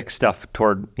 Some thick stuff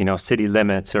toward, city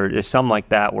limits or something like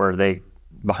that, where they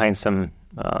behind some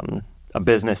a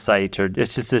business site, or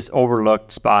it's just this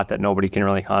overlooked spot that nobody can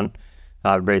really hunt.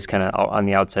 Everybody's kind of on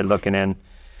the outside looking in.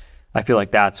 I feel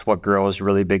like that's what grows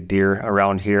really big deer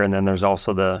around here. And then there's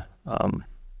also the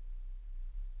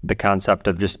concept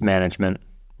of just management,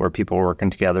 where people are working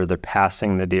together. They're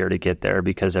passing the deer to get there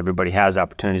because everybody has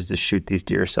opportunities to shoot these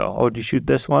deer. So, do you shoot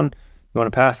this one? You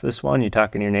want to pass this one? You're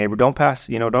talking to your neighbor. Don't pass,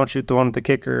 don't shoot the one with the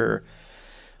kicker or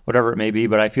whatever it may be.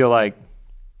 But I feel like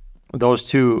those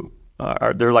two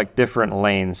they're like different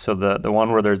lanes. So the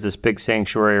one where there's this big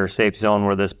sanctuary or safe zone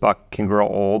where this buck can grow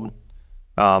old,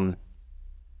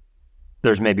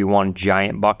 there's maybe one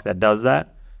giant buck that does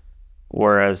that.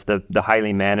 Whereas the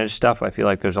highly managed stuff, I feel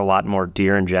like there's a lot more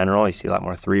deer in general. You see a lot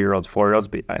more 3-year-olds, 4-year-olds,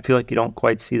 but I feel like you don't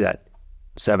quite see that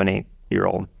 7,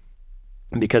 8-year-old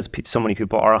because so many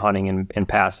people are hunting and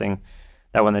passing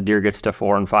that when the deer gets to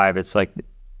 4 and 5, it's like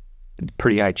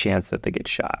pretty high chance that they get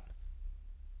shot.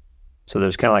 So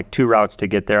there's kind of like 2 routes to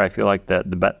get there. I feel like the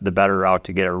better route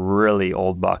to get a really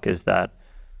old buck is that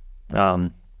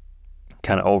kind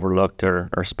of overlooked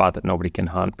or spot that nobody can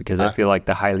hunt, because I feel like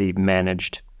the highly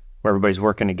managed, where everybody's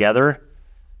working together,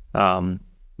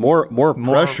 more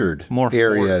pressured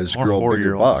areas grow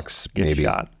bigger bucks. Get maybe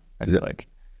shot, I feel like.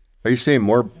 Are you saying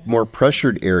more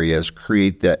pressured areas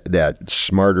create that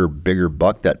smarter, bigger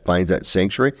buck that finds that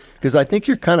sanctuary? Because I think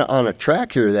you're kind of on a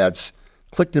track here that's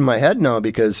clicked in my head now,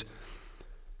 because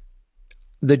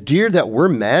the deer that we're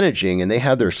managing and they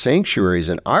have their sanctuaries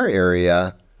in our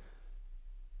area,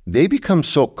 they become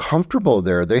so comfortable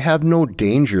there. They have no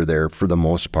danger there for the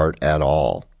most part at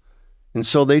all. And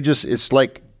so it's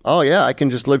like, oh yeah, I can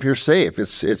just live here safe.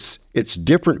 It's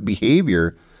different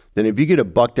behavior than if you get a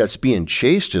buck that's being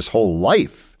chased his whole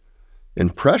life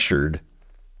and pressured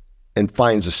and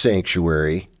finds a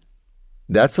sanctuary.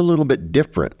 That's a little bit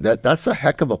different. That's a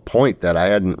heck of a point that I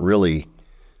hadn't really.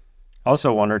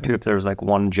 Also wonder too, if there's like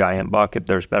one giant buck, if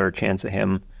there's better chance of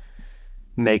him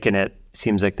making it.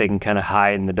 Seems like they can kind of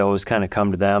hide and the does kind of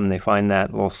come to them and they find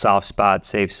that little soft spot,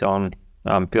 safe zone.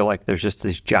 Feel like there's just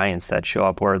these giants that show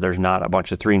up where there's not a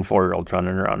bunch of 3 and 4-year-olds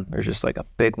running around. There's just like a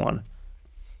big one.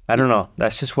 I don't know.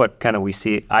 That's just what kind of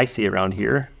I see around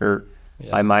here, or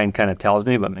my mind kind of tells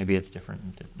me, but maybe it's different.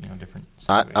 Different.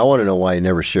 I want to know why he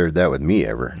never shared that with me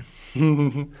ever.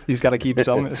 He's got to keep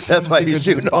some. That's why he's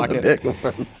shooting all the big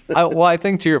ones. I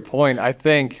think to your point, I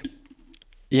think,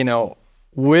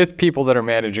 with people that are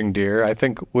managing deer, I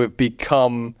think we've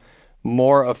become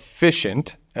more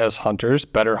efficient as hunters,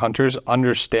 better hunters,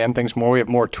 understand things more. We have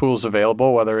more tools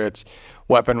available, whether it's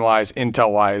weapon-wise,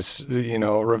 intel-wise,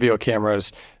 reveal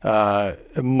cameras,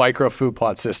 micro food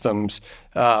plot systems,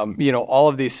 all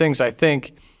of these things, I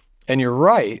think, and you're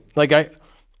right.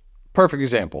 Perfect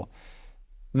example,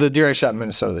 the deer I shot in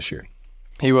Minnesota this year,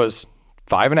 he was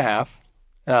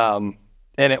 5.5,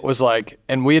 and it was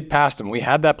and we had passed him. We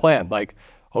had that plan.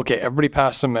 Okay, everybody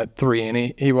passed him at 3,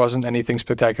 and he wasn't anything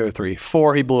spectacular at 3.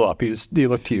 4, he blew up. He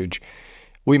looked huge.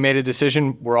 We made a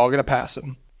decision. We're all going to pass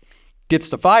him. Gets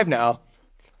to 5 now.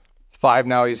 5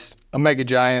 now, he's a mega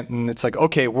giant, and it's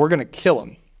okay, we're going to kill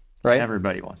him, right?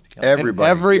 Everybody wants to kill him.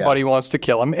 Everybody wants to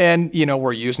kill him. And,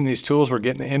 we're using these tools. We're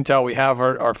getting the intel. We have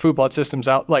our food plot systems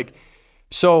out.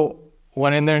 So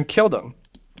went in there and killed him.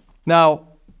 Now,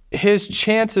 his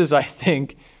chances, I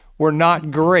think, were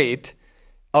not great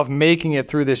of making it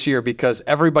through this year because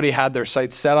everybody had their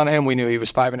sights set on him. We knew he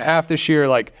was 5.5 this year.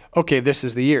 Okay, this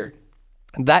is the year.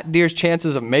 That deer's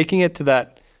chances of making it to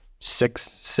that 6,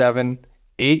 7,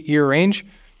 8-year range,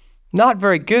 not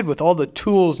very good with all the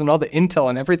tools and all the intel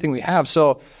and everything we have.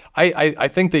 So I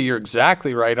think that you're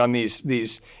exactly right on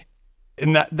these,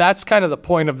 and that's kind of the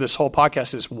point of this whole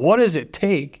podcast is what does it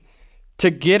take to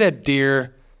get a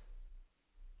deer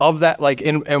of that,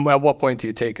 and at what point do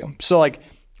you take him? So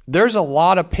there's a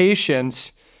lot of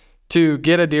patience to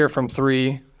get a deer from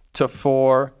 3 to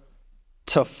 4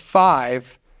 to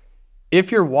 5.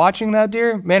 If you're watching that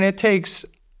deer, man, it takes,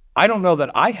 I don't know that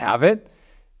I have it,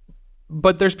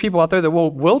 but there's people out there that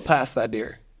will pass that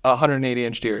deer, a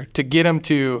 180-inch deer, to get him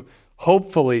to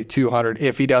hopefully 200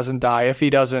 if he doesn't die, if he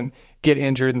doesn't get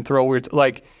injured and throw weird.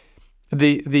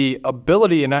 The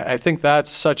ability, and I think that's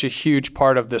such a huge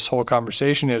part of this whole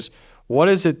conversation is what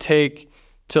does it take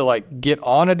to get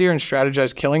on a deer and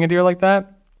strategize killing a deer like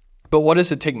that? But what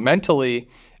does it take mentally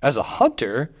as a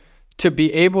hunter to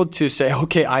be able to say,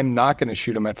 okay, I'm not going to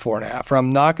shoot him at 4.5, or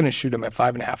I'm not going to shoot him at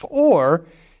 5.5, or,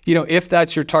 if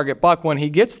that's your target buck, when he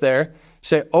gets there,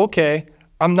 say, okay,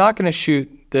 I'm not going to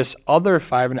shoot this other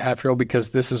 5.5-year-old because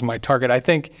this is my target. I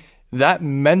think that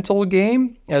mental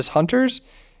game as hunters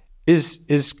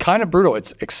is kind of brutal.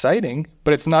 It's exciting,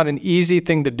 but it's not an easy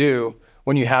thing to do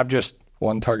when you have just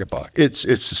one target buck. It's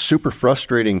super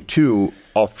frustrating too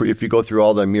if you go through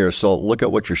all them years. So look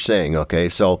at what you're saying, okay?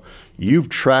 So you've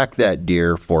tracked that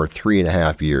deer for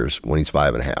 3.5 years when he's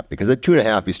 5.5, because at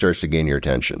 2.5 he starts to gain your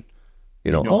attention.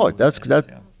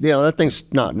 That thing's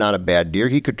not a bad deer.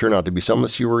 He could turn out to be something.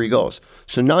 Let's see where he goes.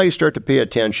 So now you start to pay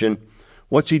attention.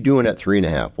 What's he doing at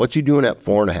 3.5? What's he doing at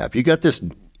 4.5? You got this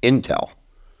intel,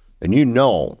 and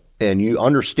and you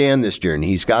understand this deer, and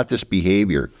he's got this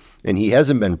behavior, and he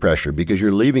hasn't been pressured because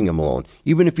you're leaving him alone.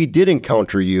 Even if he did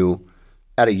encounter you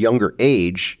at a younger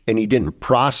age and he didn't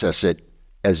process it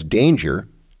as danger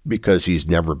because he's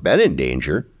never been in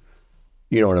danger,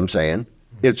 You know what I'm saying?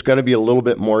 It's going to be a little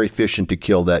bit more efficient to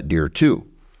kill that deer too.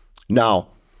 Now,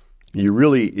 you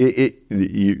really,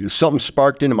 something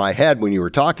sparked into my head when you were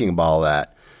talking about all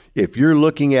that. If you're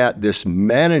looking at this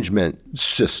management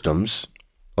systems,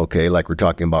 okay, like we're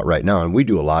talking about right now, and we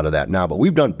do a lot of that now, but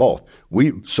we've done both.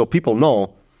 So people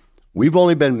know we've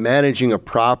only been managing a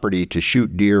property to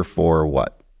shoot deer for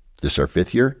what? This our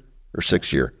 5th year or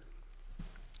 6th year?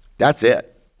 That's it.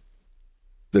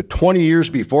 The 20 years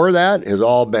before that has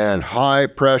all been high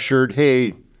pressured.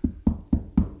 Hey,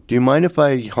 do you mind if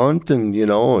I hunt? And,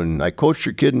 and I coached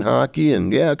your kid in hockey,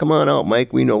 and yeah, come on out,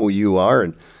 Mike. We know who you are.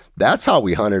 And that's how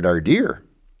we hunted our deer.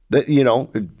 That,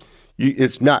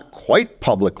 it's not quite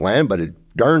public land, but it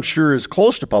darn sure is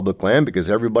close to public land because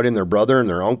everybody and their brother and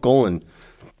their uncle, and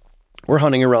we're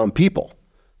hunting around people.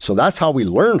 So that's how we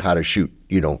learned how to shoot,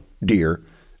 deer.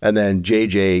 And then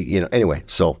JJ, anyway,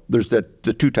 so there's the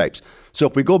two types. So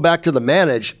if we go back to the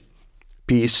manage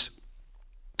piece,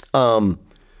 it's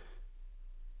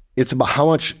about how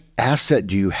much asset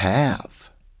do you have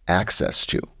access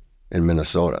to in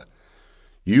Minnesota.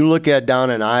 You look at down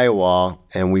in Iowa,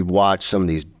 and we've watched some of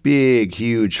these big,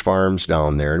 huge farms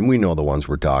down there, and we know the ones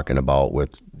we're talking about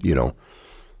with,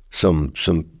 some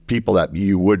people that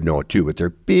you would know too, but they're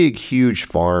big, huge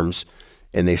farms,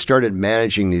 and they started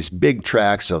managing these big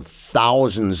tracts of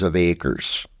thousands of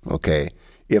acres, okay?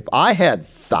 If I had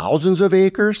thousands of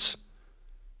acres,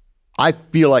 I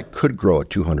feel I could grow a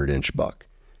 200-inch buck.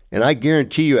 And I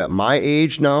guarantee you at my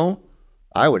age now,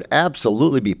 I would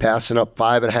absolutely be passing up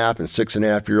 5.5 and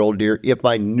 6.5-year-old deer if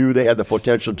I knew they had the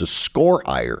potential to score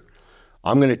higher.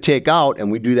 I'm going to take out,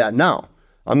 and we do that now,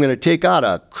 I'm going to take out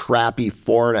a crappy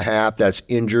 4.5 that's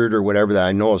injured or whatever that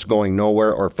I know is going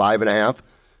nowhere, or 5.5.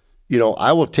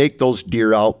 I will take those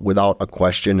deer out without a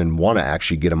question and want to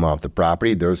actually get them off the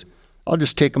property. I'll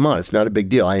just take them out. It's not a big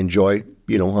deal. I enjoy,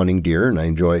 hunting deer, and I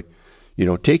enjoy,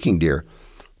 taking deer.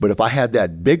 But if I had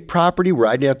that big property where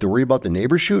I didn't have to worry about the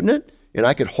neighbors shooting it, and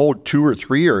I could hold 2 or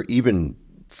 3 or even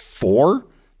 4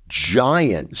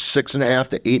 giant 6.5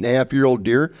 to 8.5-year-old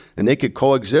deer, and they could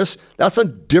coexist, that's a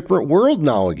different world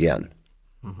now again.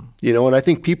 Mm-hmm. And I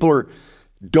think people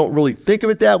don't really think of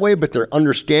it that way, but they're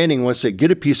understanding once they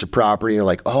get a piece of property, and they're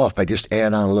like, oh, if I just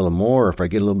add on a little more, if I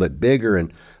get a little bit bigger,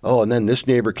 and then this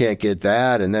neighbor can't get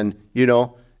that, and then,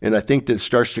 and I think that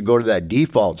starts to go to that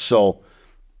default. So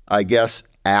I guess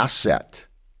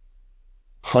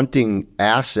hunting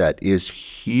asset is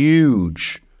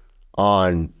huge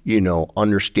on,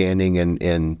 understanding,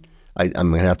 and I'm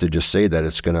going to have to just say that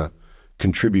it's going to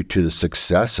contribute to the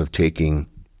success of taking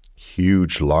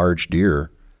huge, large deer,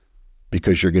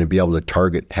 because you're going to be able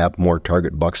to have more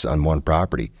target bucks on one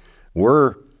property.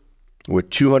 We're with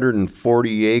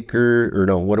 240 acre, or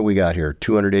no, what do we got here?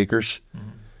 200 acres? Mm-hmm.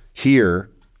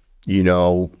 Here,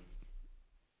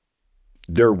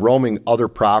 they're roaming other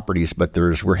properties, but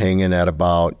we're hanging at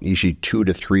about usually 2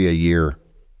 to 3 a year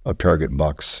of target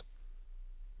bucks.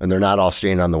 And they're not all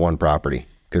staying on the one property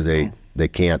because they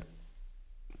can't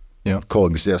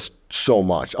coexist so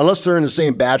much. Unless they're in the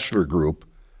same bachelor group,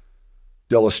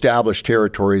 they'll establish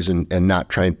territories and not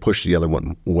try and push the other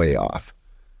one way off.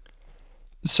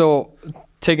 So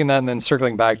taking that and then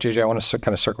circling back, JJ, I want to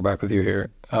kind of circle back with you here.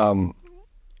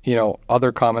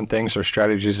 Other common things or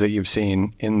strategies that you've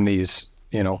seen in these,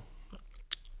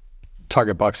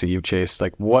 target bucks that you've chased,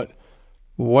 like what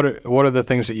are the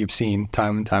things that you've seen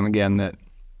time and time again that,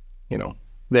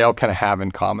 they all kind of have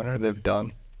in common or they've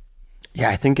done? Yeah,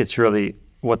 I think it's really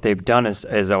what they've done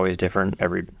is always different.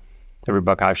 Every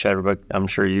buck I've shot, every buck I'm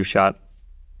sure you've shot,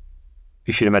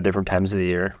 you shoot them at different times of the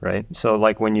year, right? So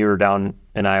like when you were down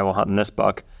in Iowa hunting this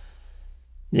buck,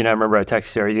 I remember I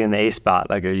texted you, are you in the A spot?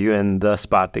 Like, are you in the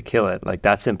spot to kill it? Like,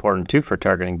 that's important too for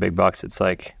targeting big bucks. It's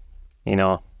like,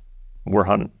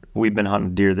 we've been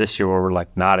hunting deer this year where we're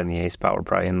like not in the A spot. We're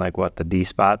probably in like the D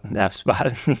spot, F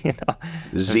spot,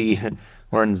 Z.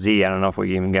 We're in Z. I don't know if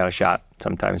we even got a shot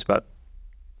sometimes, but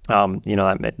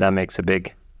that makes a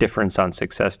big difference on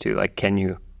success too. Like,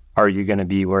 are you going to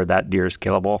be where that deer is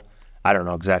killable? I don't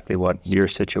know exactly what your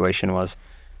situation was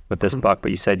with this buck,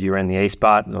 but you said you were in the A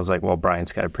spot, and I was like, well,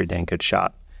 Brian's got a pretty dang good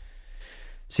shot.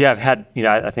 So yeah, I've had,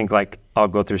 I think like I'll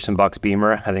go through some bucks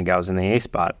Beamer. I think I was in the A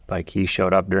spot. Like he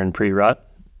showed up during pre-rut.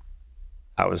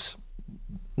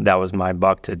 That was my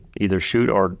buck to either shoot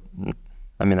or,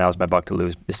 that was my buck to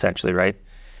lose essentially, right?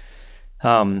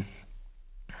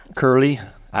 Curly,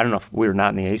 I don't know if we were not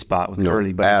in the A spot with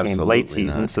Curly, but it came late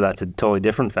season, so that's a totally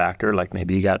different factor. Like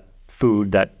maybe you got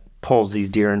food that pulls these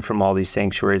deer in from all these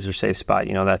sanctuaries or safe spot.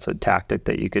 That's a tactic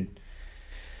that you could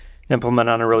implement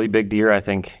on a really big deer. I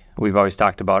think we've always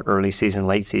talked about early season,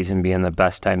 late season being the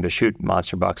best time to shoot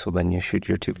monster bucks. Well, then you shoot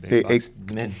your two big bucks.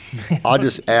 I'll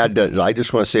just add that I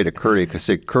just want to say to Curly, because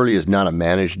Curly is not a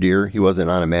managed deer. He wasn't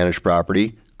on a managed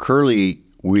property. Curly,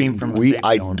 we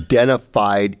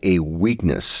identified a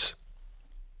weakness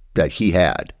that he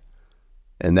had,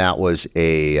 and that was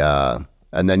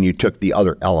and then you took the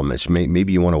other elements.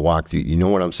 Maybe you want to walk through. You know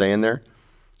what I'm saying there?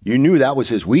 You knew that was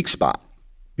his weak spot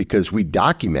because we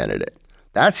documented it.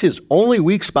 That's his only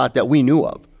weak spot that we knew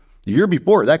of. The year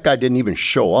before, that guy didn't even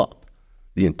show up.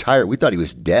 We thought he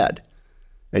was dead.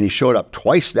 And he showed up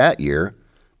twice that year,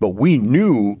 but we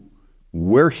knew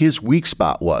where his weak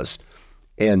spot was.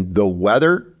 And the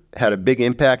weather had a big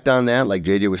impact on that, like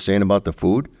JJ was saying about the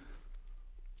food.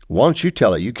 Why don't you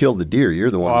tell it? You killed the deer.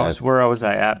 You're the one. Where was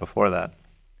I at before that?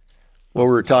 Well,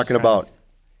 we were talking about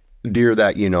deer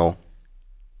that,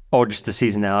 Oh, just the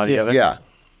seasonality of it? Yeah.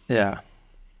 Yeah.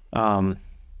 So,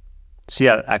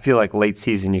 yeah, I feel like late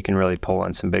season you can really pull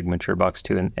in some big mature bucks,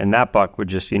 too. And that buck would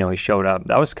just, he showed up.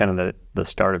 That was kind of the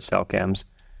start of cell cams.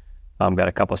 Got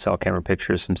a couple of cell camera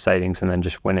pictures, some sightings, and then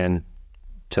just went in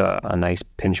to a nice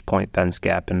pinch point fence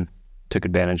gap and took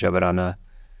advantage of it on a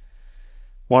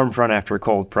warm front after a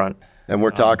cold front. And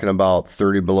we're talking about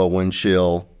 30 below wind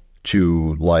chill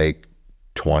to like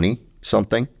 20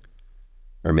 something,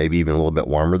 or maybe even a little bit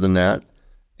warmer than that.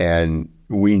 And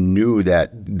we knew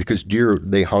that because deer,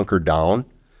 they hunker down,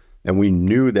 and we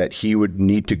knew that he would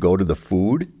need to go to the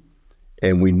food,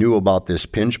 and we knew about this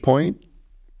pinch point,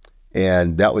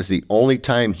 and that was the only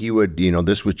time he would,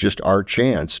 this was just our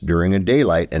chance during a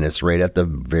daylight, and it's right at the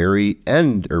very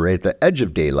end, or right at the edge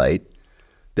of daylight,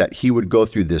 that he would go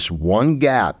through this one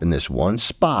gap in this one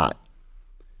spot.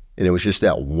 And it was just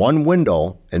that one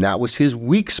window, and that was his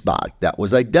weak spot that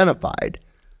was identified.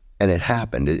 And it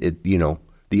happened.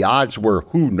 The odds were,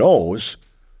 who knows?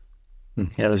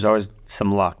 Yeah, there's always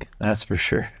some luck. That's for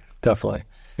sure. Definitely.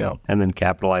 Yeah. And then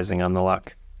capitalizing on the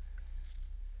luck.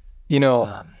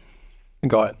 Go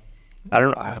ahead.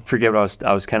 I forget what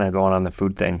I was kind of going on the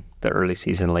food thing, the early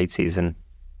season, late season,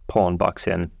 pulling bucks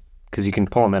in. Because you can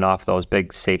pull them in off those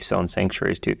big safe zone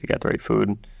sanctuaries, too, if you got the right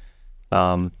food.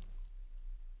 And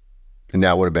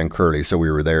that would have been Curly, so we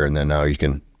were there, and then now you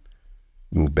can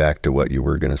move back to what you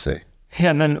were going to say.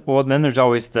 Yeah, and then there's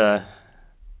always the,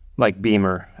 like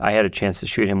Beamer. I had a chance to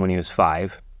shoot him when he was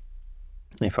 5.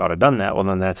 If I would have done that, well,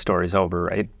 then that story's over,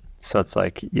 right? So it's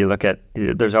like you look at,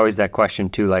 there's always that question,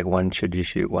 too, like when should you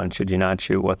shoot, when should you not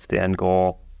shoot, what's the end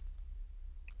goal?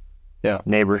 Yeah.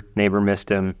 Neighbor missed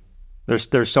him.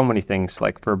 There's so many things,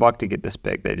 like for a buck to get this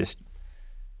big,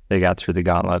 they got through the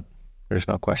gauntlet. There's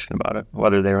no question about it.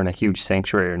 Whether they were in a huge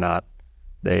sanctuary or not,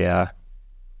 they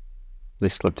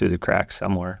slipped through the cracks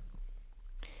somewhere.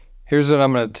 Here's what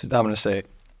I'm gonna say,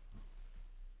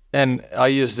 and I'll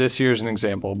use this year as an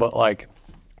example. But like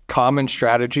common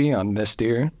strategy on this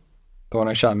deer, the one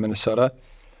I shot in Minnesota,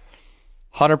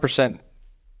 100%.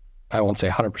 I won't say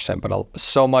 100%, but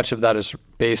so much of that is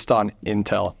based on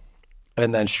intel,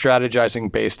 and then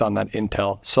strategizing based on that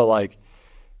intel. So like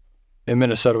in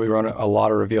Minnesota, we run a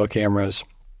lot of reveal cameras.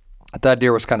 That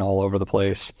deer was kind of all over the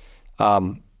place.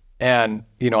 And,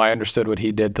 I understood what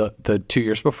he did the 2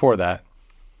 years before that.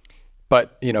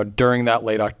 But, during that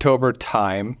late October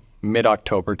time,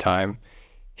 mid-October time,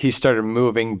 he started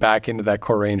moving back into that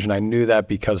core range. And I knew that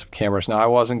because of cameras. Now, I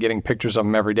wasn't getting pictures of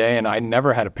him every day, and I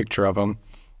never had a picture of him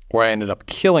where I ended up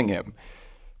killing him.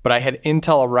 But I had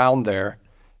intel around there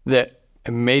that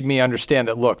made me understand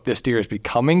that, look, this deer is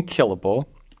becoming killable.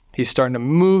 He's starting to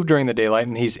move during the daylight,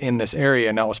 and he's in this area.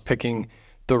 And I was picking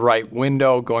the right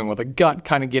window, going with a gut,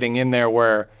 kind of getting in there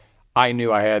where I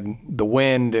knew I had the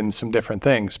wind and some different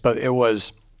things. But it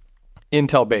was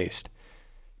intel-based.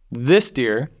 This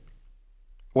deer,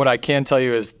 what I can tell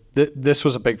you is this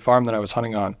was a big farm that I was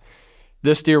hunting on.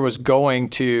 This deer was going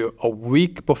to, a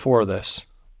week before this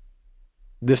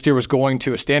deer was going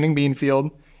to a standing bean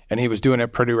field, and he was doing it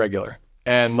pretty regular.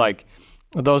 And like,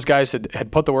 those guys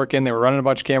had put the work in. They were running a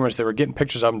bunch of cameras. They were getting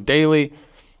pictures of him daily.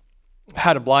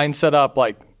 Had a blind set up.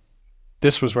 Like,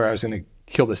 this was where I was going to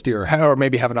kill this deer or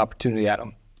maybe have an opportunity at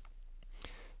him.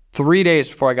 3 days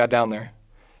before I got down there,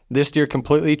 this deer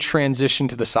completely transitioned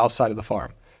to the south side of the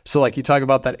farm. So like you talk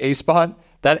about that A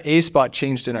spot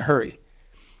changed in a hurry.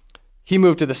 He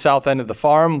moved to the south end of the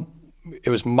farm.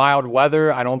 It was mild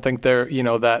weather. I don't think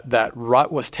that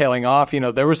rut was tailing off.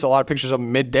 There was a lot of pictures of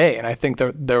him midday, and I think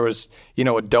there was,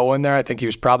 a doe in there. I think he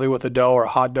was probably with a doe or a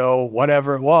hot doe,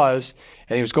 whatever it was,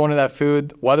 and he was going to that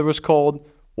food. Weather was cold.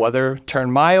 Weather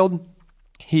turned mild.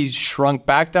 He shrunk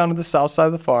back down to the south side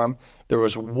of the farm. There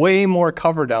was way more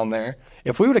cover down there.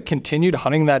 If we would have continued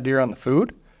hunting that deer on the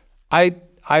food, I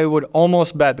I would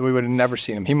almost bet that we would have never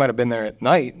seen him. He might have been there at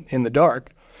night in the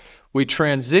dark. We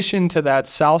transitioned to that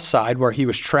south side where he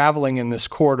was traveling in this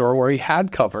corridor where he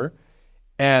had cover,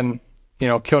 and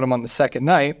killed him on the second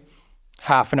night,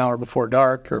 half an hour before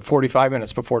dark or 45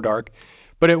 minutes before dark.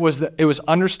 But it was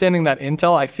understanding that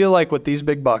intel. I feel like with these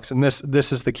big bucks, and this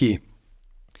is the key.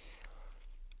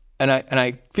 And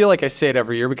I feel like I say it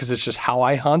every year because it's just how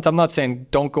I hunt. I'm not saying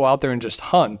don't go out there and just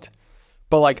hunt,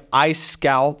 but like I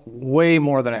scout way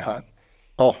more than I hunt.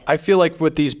 Oh, I feel like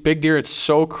with these big deer, it's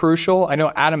so crucial. I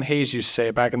know Adam Hayes used to say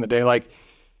it back in the day, like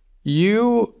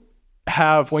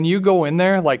when you go in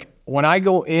there, like when I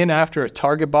go in after a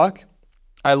target buck,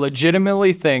 I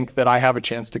legitimately think that I have a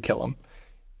chance to kill him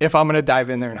if I'm going to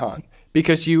dive in there and hunt,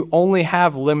 because you only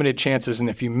have limited chances. And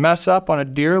if you mess up on a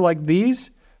deer like these,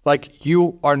 like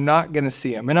you are not going to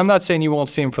see him. And I'm not saying you won't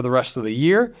see him for the rest of the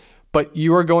year, but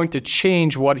you are going to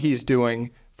change what he's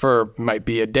doing for, might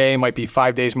be a day, might be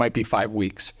 5 days, might be 5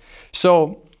 weeks.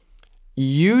 So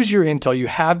use your intel. You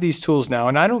have these tools now,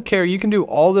 and I don't care. You can do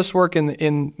all this work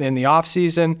in the off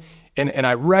season, and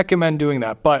I recommend doing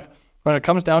that. But when it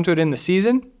comes down to it in the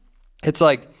season, it's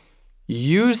like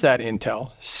use that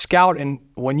intel, scout, and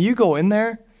when you go in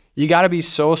there, you got to be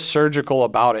so surgical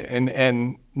about it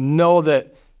and know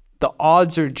that the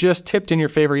odds are just tipped in your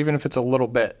favor, even if it's a little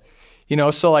bit.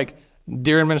 So like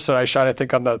deer in Minnesota, I shot, I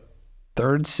think, on the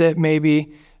third sit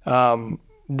maybe.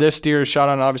 This deer is shot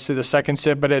on obviously the second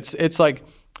sit, but it's like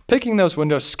picking those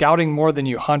windows, scouting more than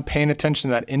you hunt, paying attention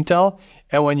to that intel.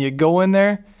 And when you go in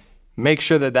there, make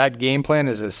sure that game plan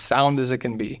is as sound as it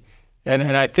can be.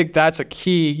 And I think that's a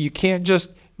key. You can't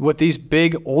just, with these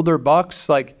big older bucks,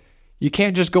 like you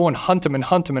can't just go and hunt them and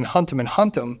hunt them and hunt them and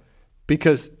hunt them,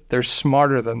 because they're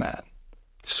smarter than that.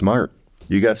 Smart.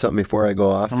 You got something before I go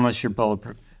off? Unless you're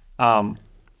bulletproof. I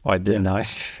didn't know.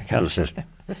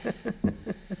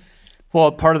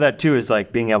 Well, part of that too is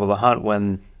like being able to hunt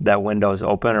when that window is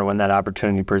open or when that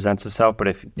opportunity presents itself. But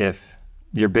if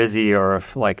you're busy, or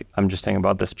if, like, I'm just thinking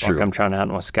about this buck I'm trying to hunt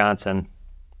in Wisconsin.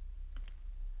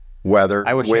 Weather,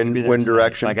 wind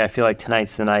direction. Like I feel like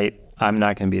tonight's the night I'm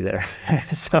not going to be there.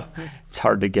 So it's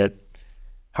hard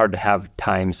to have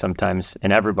time sometimes,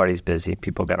 and everybody's busy.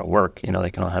 People got to work, they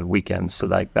can all have weekends. So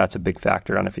that's a big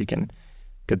factor on if you can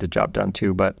get the job done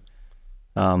too. But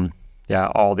all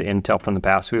the intel from the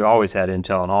past, we've always had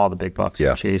intel on all the big bucks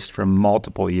we chased from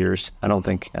multiple years. I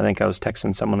think I was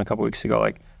texting someone a couple weeks ago,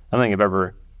 like, I don't think I've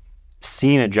ever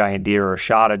seen a giant deer or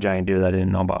shot a giant deer that I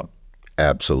didn't know about.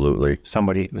 Absolutely.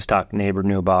 Somebody was talking, neighbor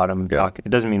knew about him. Yeah. It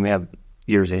doesn't mean we have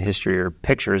years of history or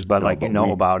pictures, but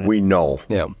about it. We know.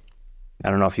 Yeah. I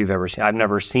don't know if you've ever seen, I've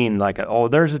never seen like,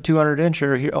 there's a 200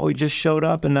 incher here. Oh, he just showed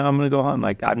up and now I'm going to go hunt.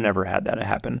 Like, I've never had that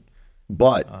happen.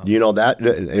 But,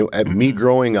 at me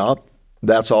growing up,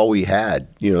 that's all we had.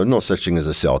 No such thing as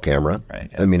a cell camera.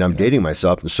 Right. I mean, I'm dating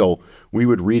myself. And so we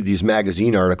would read these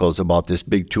magazine articles about this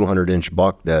big 200-inch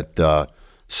buck that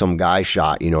some guy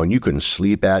shot, and you couldn't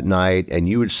sleep at night. And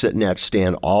you would sit in that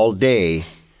stand all day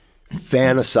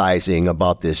fantasizing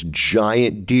about this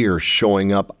giant deer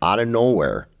showing up out of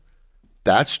nowhere.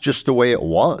 That's just the way it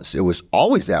was. It was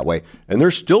always that way. And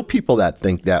there's still people that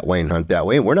think that way and hunt that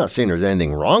way. And we're not saying there's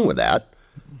anything wrong with that.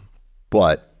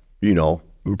 But,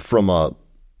 from a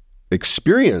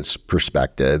experience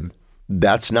perspective,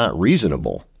 that's not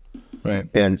reasonable. Right.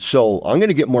 And so I'm going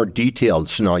to get more detailed.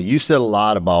 So now you said a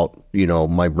lot about,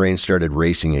 my brain started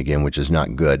racing again, which is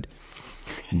not good.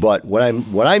 But what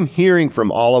I'm hearing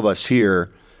from all of us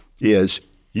here is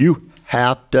you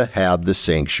have to have the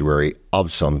sanctuary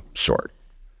of some sort.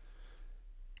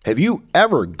 Have you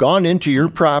ever gone into your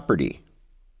property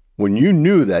when you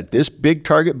knew that this big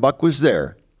target buck was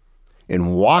there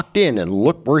and walked in and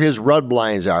looked where his rub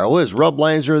lines are? Oh, his rub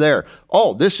lines are there.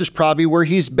 Oh, this is probably where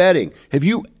he's bedding. Have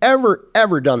you ever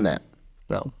done that?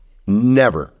 No.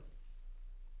 Never.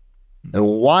 And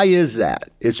why is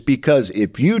that? It's because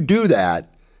if you do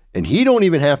that, and he don't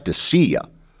even have to see you,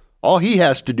 all he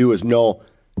has to do is know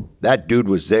that dude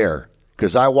was there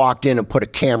because I walked in and put a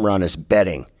camera on his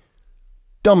bedding.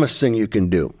 Dumbest thing you can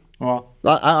do. Well,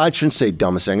 I shouldn't say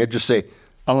dumbest thing. I'd just say,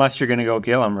 unless you're going to go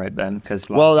kill him right then,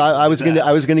 because I was going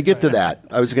to get to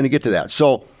that.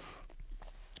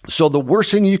 So the worst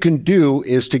thing you can do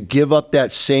is to give up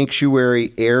that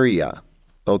sanctuary area.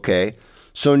 Okay.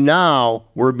 So now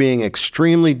we're being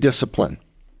extremely disciplined.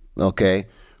 Okay.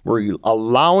 We're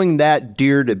allowing that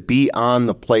deer to be on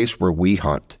the place where we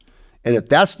hunt. And if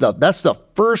that's the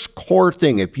first core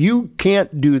thing, if you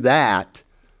can't do that,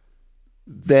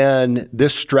 then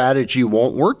this strategy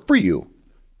won't work for you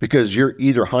because you're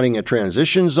either hunting a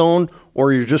transition zone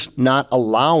or you're just not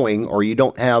allowing, or you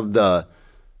don't have the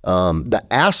the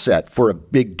asset for a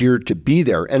big deer to be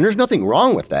there. And there's nothing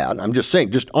wrong with that. I'm just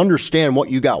saying, just understand what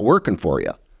you got working for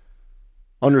you.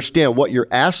 Understand what your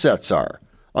assets are.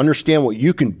 Understand what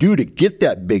you can do to get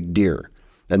that big deer.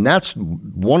 And that's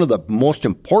one of the most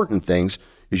important things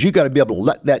is you got to be able to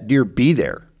let that deer be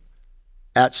there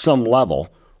at some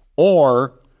level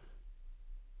or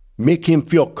make him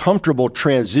feel comfortable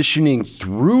transitioning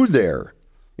through there.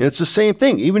 And it's the same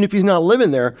thing. Even if he's not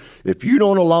living there, if you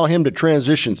don't allow him to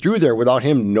transition through there without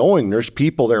him knowing there's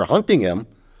people there hunting him,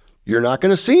 you're not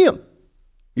going to see him.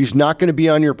 He's not going to be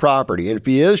on your property. And if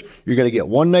he is, you're going to get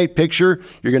one night picture,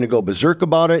 you're going to go berserk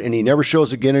about it, and he never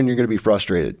shows again, and you're going to be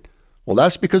frustrated. Well,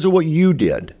 that's because of what you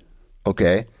did,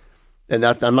 okay? And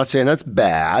I'm not saying that's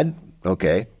bad,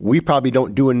 okay? We probably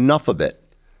don't do enough of it.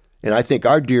 And I think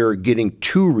our deer are getting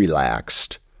too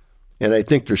relaxed. And I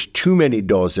think there's too many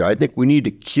does there. I think we need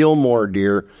to kill more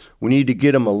deer. We need to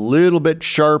get them a little bit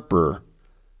sharper,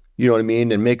 you know what I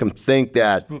mean, and make them think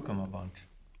that. Spook them a bunch.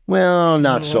 Well,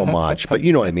 not so much, but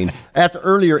you know what I mean. At the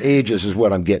earlier ages is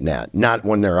what I'm getting at, not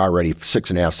when they're already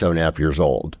 6.5, 7.5 years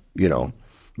old, you know.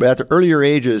 But at the earlier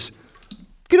ages,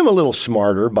 get them a little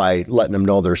smarter by letting them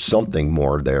know there's something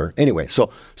more there. Anyway,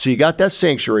 so you got that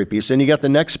sanctuary piece, and you got the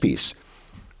next piece.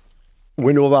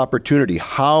 Window of opportunity.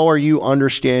 How are you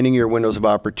understanding your windows of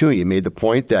opportunity? You made the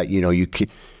point that, you know, you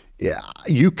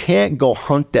can't go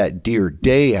hunt that deer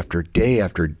day after day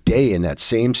after day in that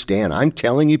same stand. I'm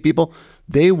telling you, people,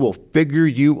 they will figure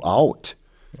you out.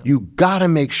 You got to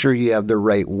make sure you have the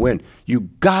right wind. You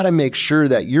got to make sure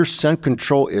that your scent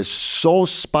control is so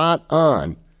spot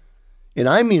on. And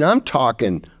I mean, I'm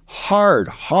talking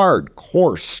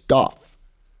hardcore stuff.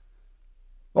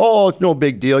 Oh, it's no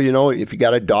big deal. You know, if you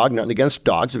got a dog, nothing against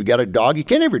dogs. If you got a dog, you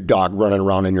can't have your dog running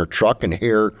around in your truck and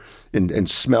hair and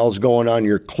smells going on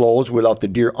your clothes without the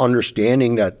deer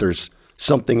understanding that there's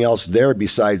something else there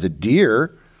besides a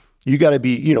deer. You got to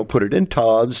be, you know, put it in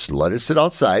tubs, let it sit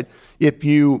outside. If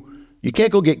you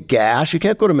can't go get gas, you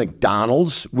can't go to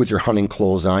McDonald's with your hunting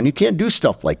clothes on. You can't do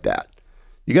stuff like that.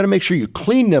 You got to make sure you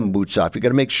clean them boots off. You got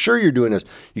to make sure you're doing this.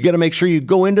 You got to make sure you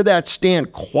go into that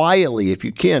stand quietly if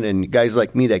you can. And guys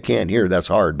like me that can't hear, that's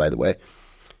hard, by the way.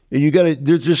 And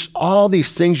there's just all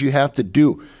these things you have to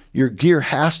do. Your gear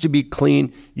has to be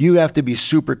clean. You have to be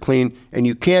super clean. And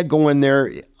you can't go in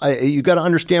there. You got to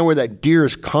understand where that deer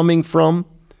is coming from.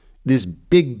 This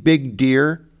big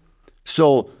deer.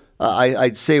 So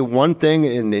I'd say one thing,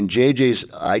 and JJ's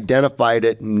identified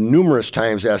it numerous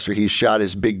times after he shot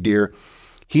his big deer.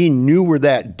 He knew where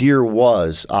that deer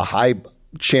was, a high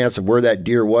chance of where that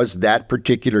deer was that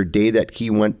particular day that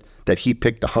he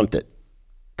picked to hunt it.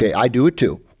 Okay, I do it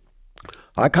too.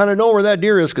 I kind of know where that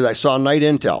deer is because I saw night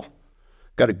intel.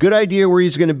 Got a good idea where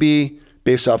he's going to be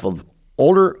based off of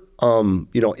older,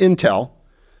 intel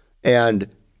and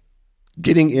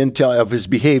getting intel of his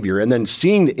behavior and then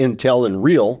seeing the intel in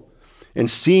real and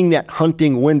seeing that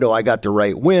hunting window. I got the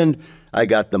right wind. I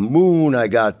got the moon. I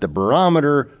got the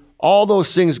barometer. All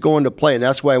those things go into play, and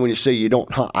that's why when you say you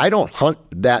don't hunt, I don't hunt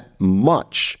that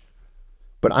much,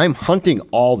 but I'm hunting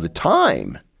all the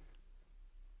time.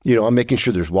 You know, I'm making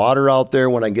sure there's water out there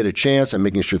when I get a chance. I'm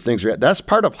making sure things are, that's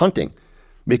part of hunting,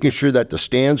 making sure that the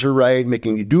stands are right,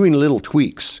 doing little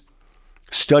tweaks,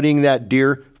 studying that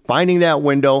deer, finding that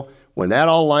window. When that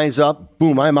all lines up,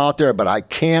 boom, I'm out there, but I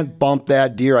can't bump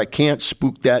that deer. I can't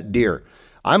spook that deer.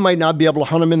 I might not be able to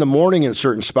hunt him in the morning in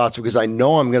certain spots because I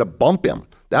know I'm going to bump him.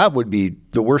 That would be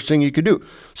the worst thing you could do.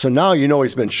 So now you know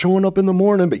he's been showing up in the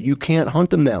morning, but you can't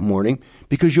hunt him that morning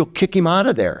because you'll kick him out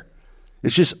of there.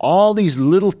 It's just all these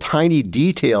little tiny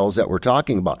details that we're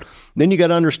talking about. Then you got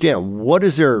to understand, what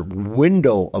is their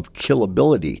window of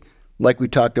killability, like we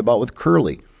talked about with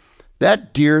Curly.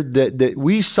 That deer that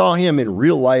we saw him in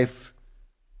real life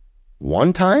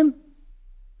one time,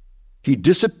 he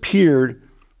disappeared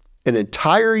an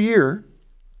entire year,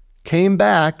 came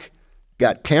back,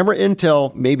 got camera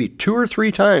intel maybe 2 or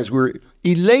 3 times. We were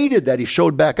elated that he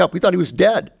showed back up. We thought he was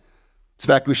dead. In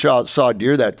fact, we saw a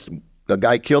deer that the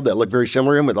guy killed that looked very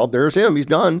similar to him. Oh, there's him. He's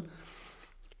done.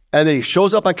 And then he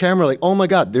shows up on camera like, oh my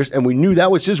God, and we knew that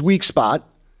was his weak spot.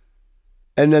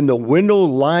 And then the window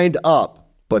lined up,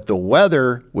 but the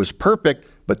weather was perfect,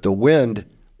 but the wind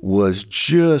was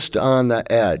just on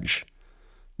the edge.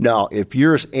 Now, if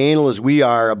you're as anal as we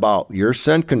are about your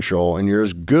scent control and you're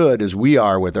as good as we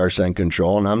are with our scent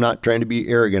control, and I'm not trying to be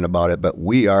arrogant about it, but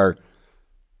we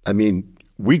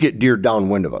get deer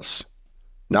downwind of us.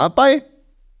 Not by,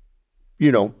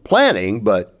 planning,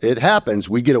 but it happens.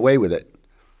 We get away with it.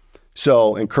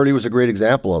 So, and Curly was a great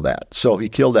example of that. So he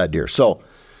killed that deer. So,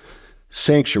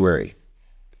 sanctuary,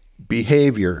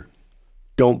 behavior,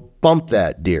 don't bump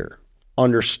that deer.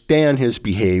 understand his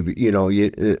behavior,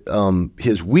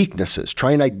 his weaknesses,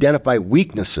 try and identify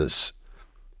weaknesses.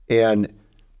 And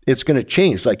it's going to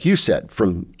change, like you said,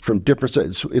 from different,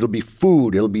 it'll be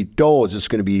food, it'll be does, it's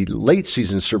going to be late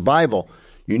season survival.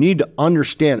 You need to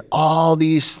understand all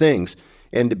these things.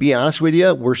 And to be honest with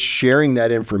you, we're sharing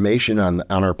that information on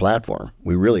our platform.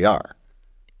 We really are.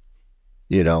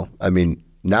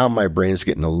 Now my brain is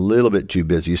getting a little bit too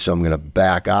busy, so I'm going to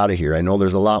back out of here. I know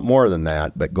there's a lot more than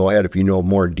that, but go ahead if you know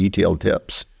more detailed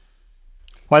tips.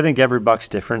 Well, I think every buck's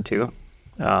different too.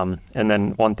 And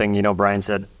then one thing, Bryan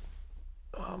said,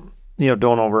 don't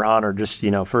overhunt or just,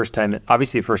 first time.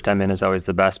 Obviously, first time in is always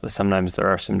the best, but sometimes there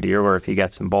are some deer where if you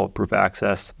get some bulletproof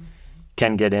access,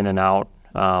 can get in and out.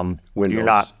 You're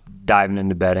not diving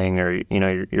into bedding or,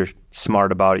 you're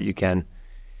smart about it. You can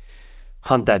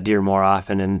hunt that deer more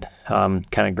often and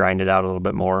kind of grind it out a little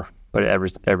bit more. But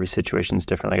every situation is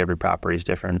different. Like every property is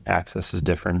different. Access is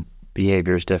different.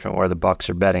 Behavior is different. Where the bucks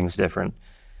are bedding is different.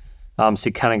 So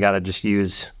you kind of got to just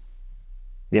use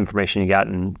the information you got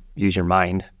and use your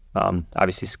mind.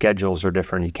 Obviously, schedules are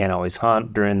different. You can't always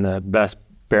hunt during the best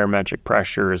barometric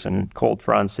pressures and cold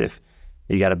fronts if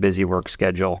you got a busy work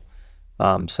schedule.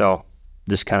 So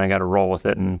just kind of got to roll with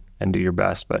it and do your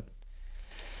best. But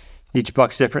each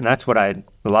buck's different. And that's what I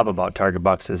love about target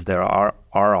bucks is they are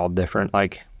all different.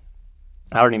 Like,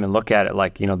 I don't even look at it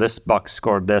like, this buck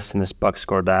scored this and this buck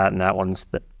scored that and that one's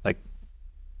like,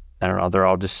 I don't know, they're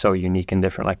all just so unique and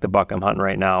different. Like the buck I'm hunting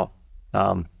right now,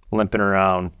 limping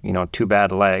around, 2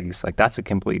 bad legs, like that's a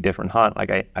completely different hunt.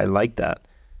 Like I like that.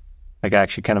 Like I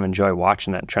actually kind of enjoy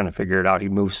watching that and trying to figure it out. He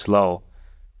moves slow.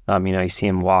 You see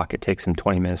him walk, it takes him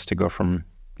 20 minutes to go from,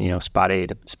 spot A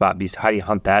to spot B. So how do you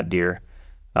hunt that deer?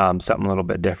 Something a little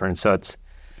bit different. So it's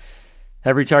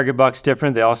every target buck's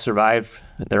different. They all survive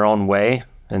their own way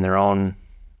in their own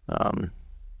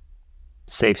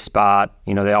safe spot.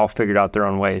 They all figured out their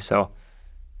own way. So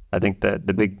I think that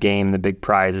the big game, the big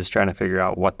prize is trying to figure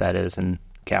out what that is and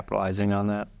capitalizing on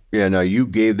that. Yeah, now you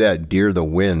gave that deer the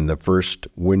win the first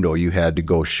window you had to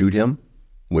go shoot him,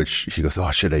 which he goes,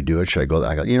 oh, should I do it? Should I go?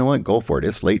 I go, you know what? Go for it.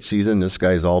 It's late season. This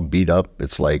guy's all beat up.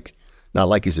 It's like, not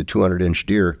like he's a 200-inch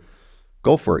deer.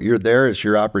 Go for it. You're there. It's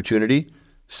your opportunity.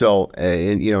 So,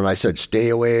 and I said, stay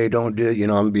away. Don't do it.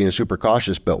 I'm being super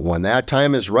cautious. But when that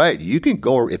time is right, you can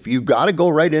go. If you got to go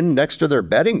right in next to their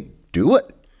bedding, do it.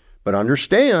 But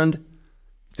understand,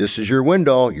 this is your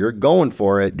window. You're going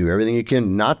for it. Do everything you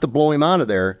can not to blow him out of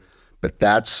there. But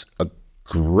that's a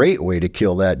great way to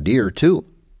kill that deer too.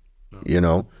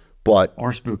 But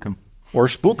or spook him.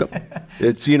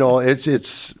 It's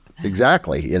it's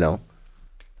exactly.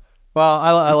 Well,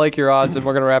 I like your odds, and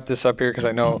we're going to wrap this up here because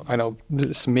I know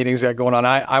some meetings got going on.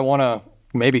 I want to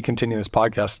maybe continue this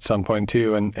podcast at some point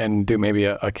too, and do maybe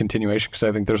a continuation because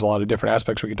I think there's a lot of different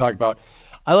aspects we can talk about.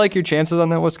 I like your chances on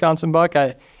that Wisconsin buck.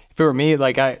 If it were me,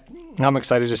 I'm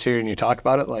excited just hearing you talk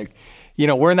about it.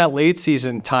 We're in that late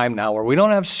season time now where we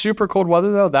don't have super cold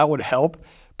weather though. That would help.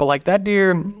 But that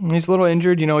deer, he's a little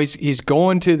injured. He's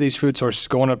going to these food sources,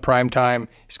 going to prime time.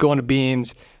 He's going to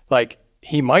beans.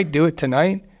 He might do it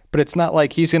tonight. But it's not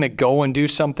like he's going to go and do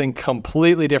something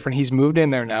completely different. He's moved in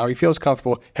there now. He feels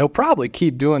comfortable. He'll probably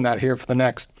keep doing that here for the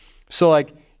next. So,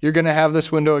 you're going to have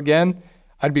this window again.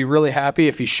 I'd be really happy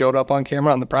if he showed up on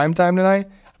camera on the prime time tonight.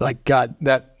 God,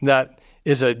 that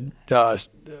is a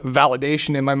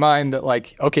validation in my mind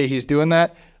that, okay, he's doing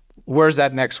that. Where's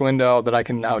that next window that I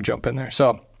can now jump in there?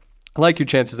 So, I like your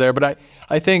chances there. But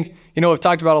I think, we've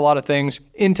talked about a lot of things.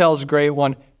 Intel's a great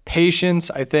one.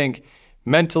 Patience, I think,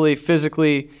 mentally,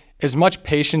 physically, as much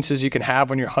patience as you can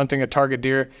have when you're hunting a target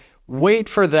deer. Wait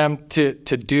for them to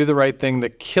do the right thing. The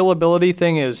killability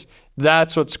thing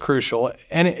that's what's crucial.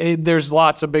 And there's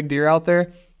lots of big deer out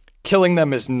there. Killing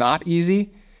them is not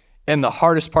easy. And the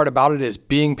hardest part about it is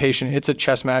being patient. It's a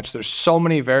chess match. There's so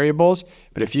many variables.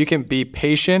 But if you can be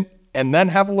patient and then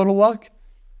have a little luck,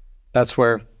 that's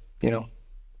where,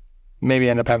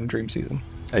 maybe end up having dream season.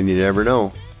 And you never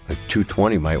know. A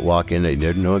 220 might walk in that you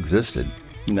didn't know existed.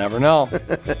 Never know.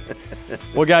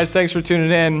 Well, guys, thanks for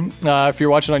tuning in. If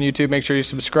you're watching on YouTube, make sure you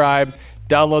subscribe.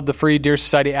 Download the free Deer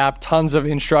Society app. Tons of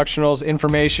instructionals,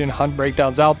 information, hunt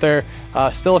breakdowns out there.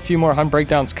 Still a few more hunt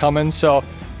breakdowns coming. So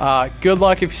good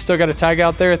luck if you still got a tag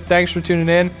out there. Thanks for tuning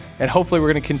in. And hopefully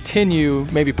we're going to continue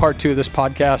maybe part 2 of this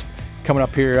podcast coming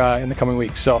up here in the coming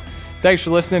weeks. So thanks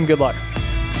for listening. Good luck.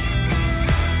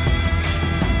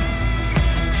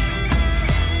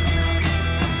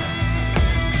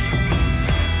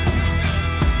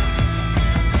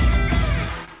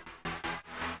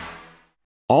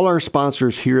 All our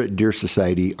sponsors here at Deer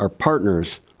Society are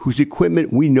partners whose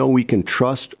equipment we know we can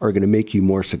trust are going to make you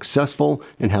more successful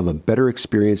and have a better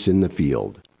experience in the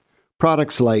field.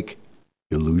 Products like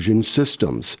Illusion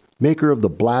Systems, maker of the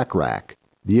Black Rack,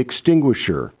 the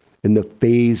Extinguisher, and the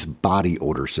Phase Body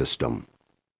Odor System.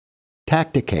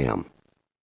 Tacticam,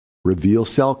 Reveal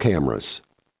Cell Cameras,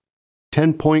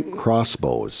 10-Point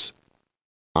Crossbows,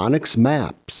 Onyx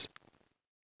Maps,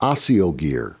 Osseo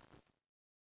Gear,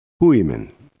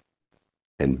 Huiman,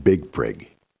 and Big Frig.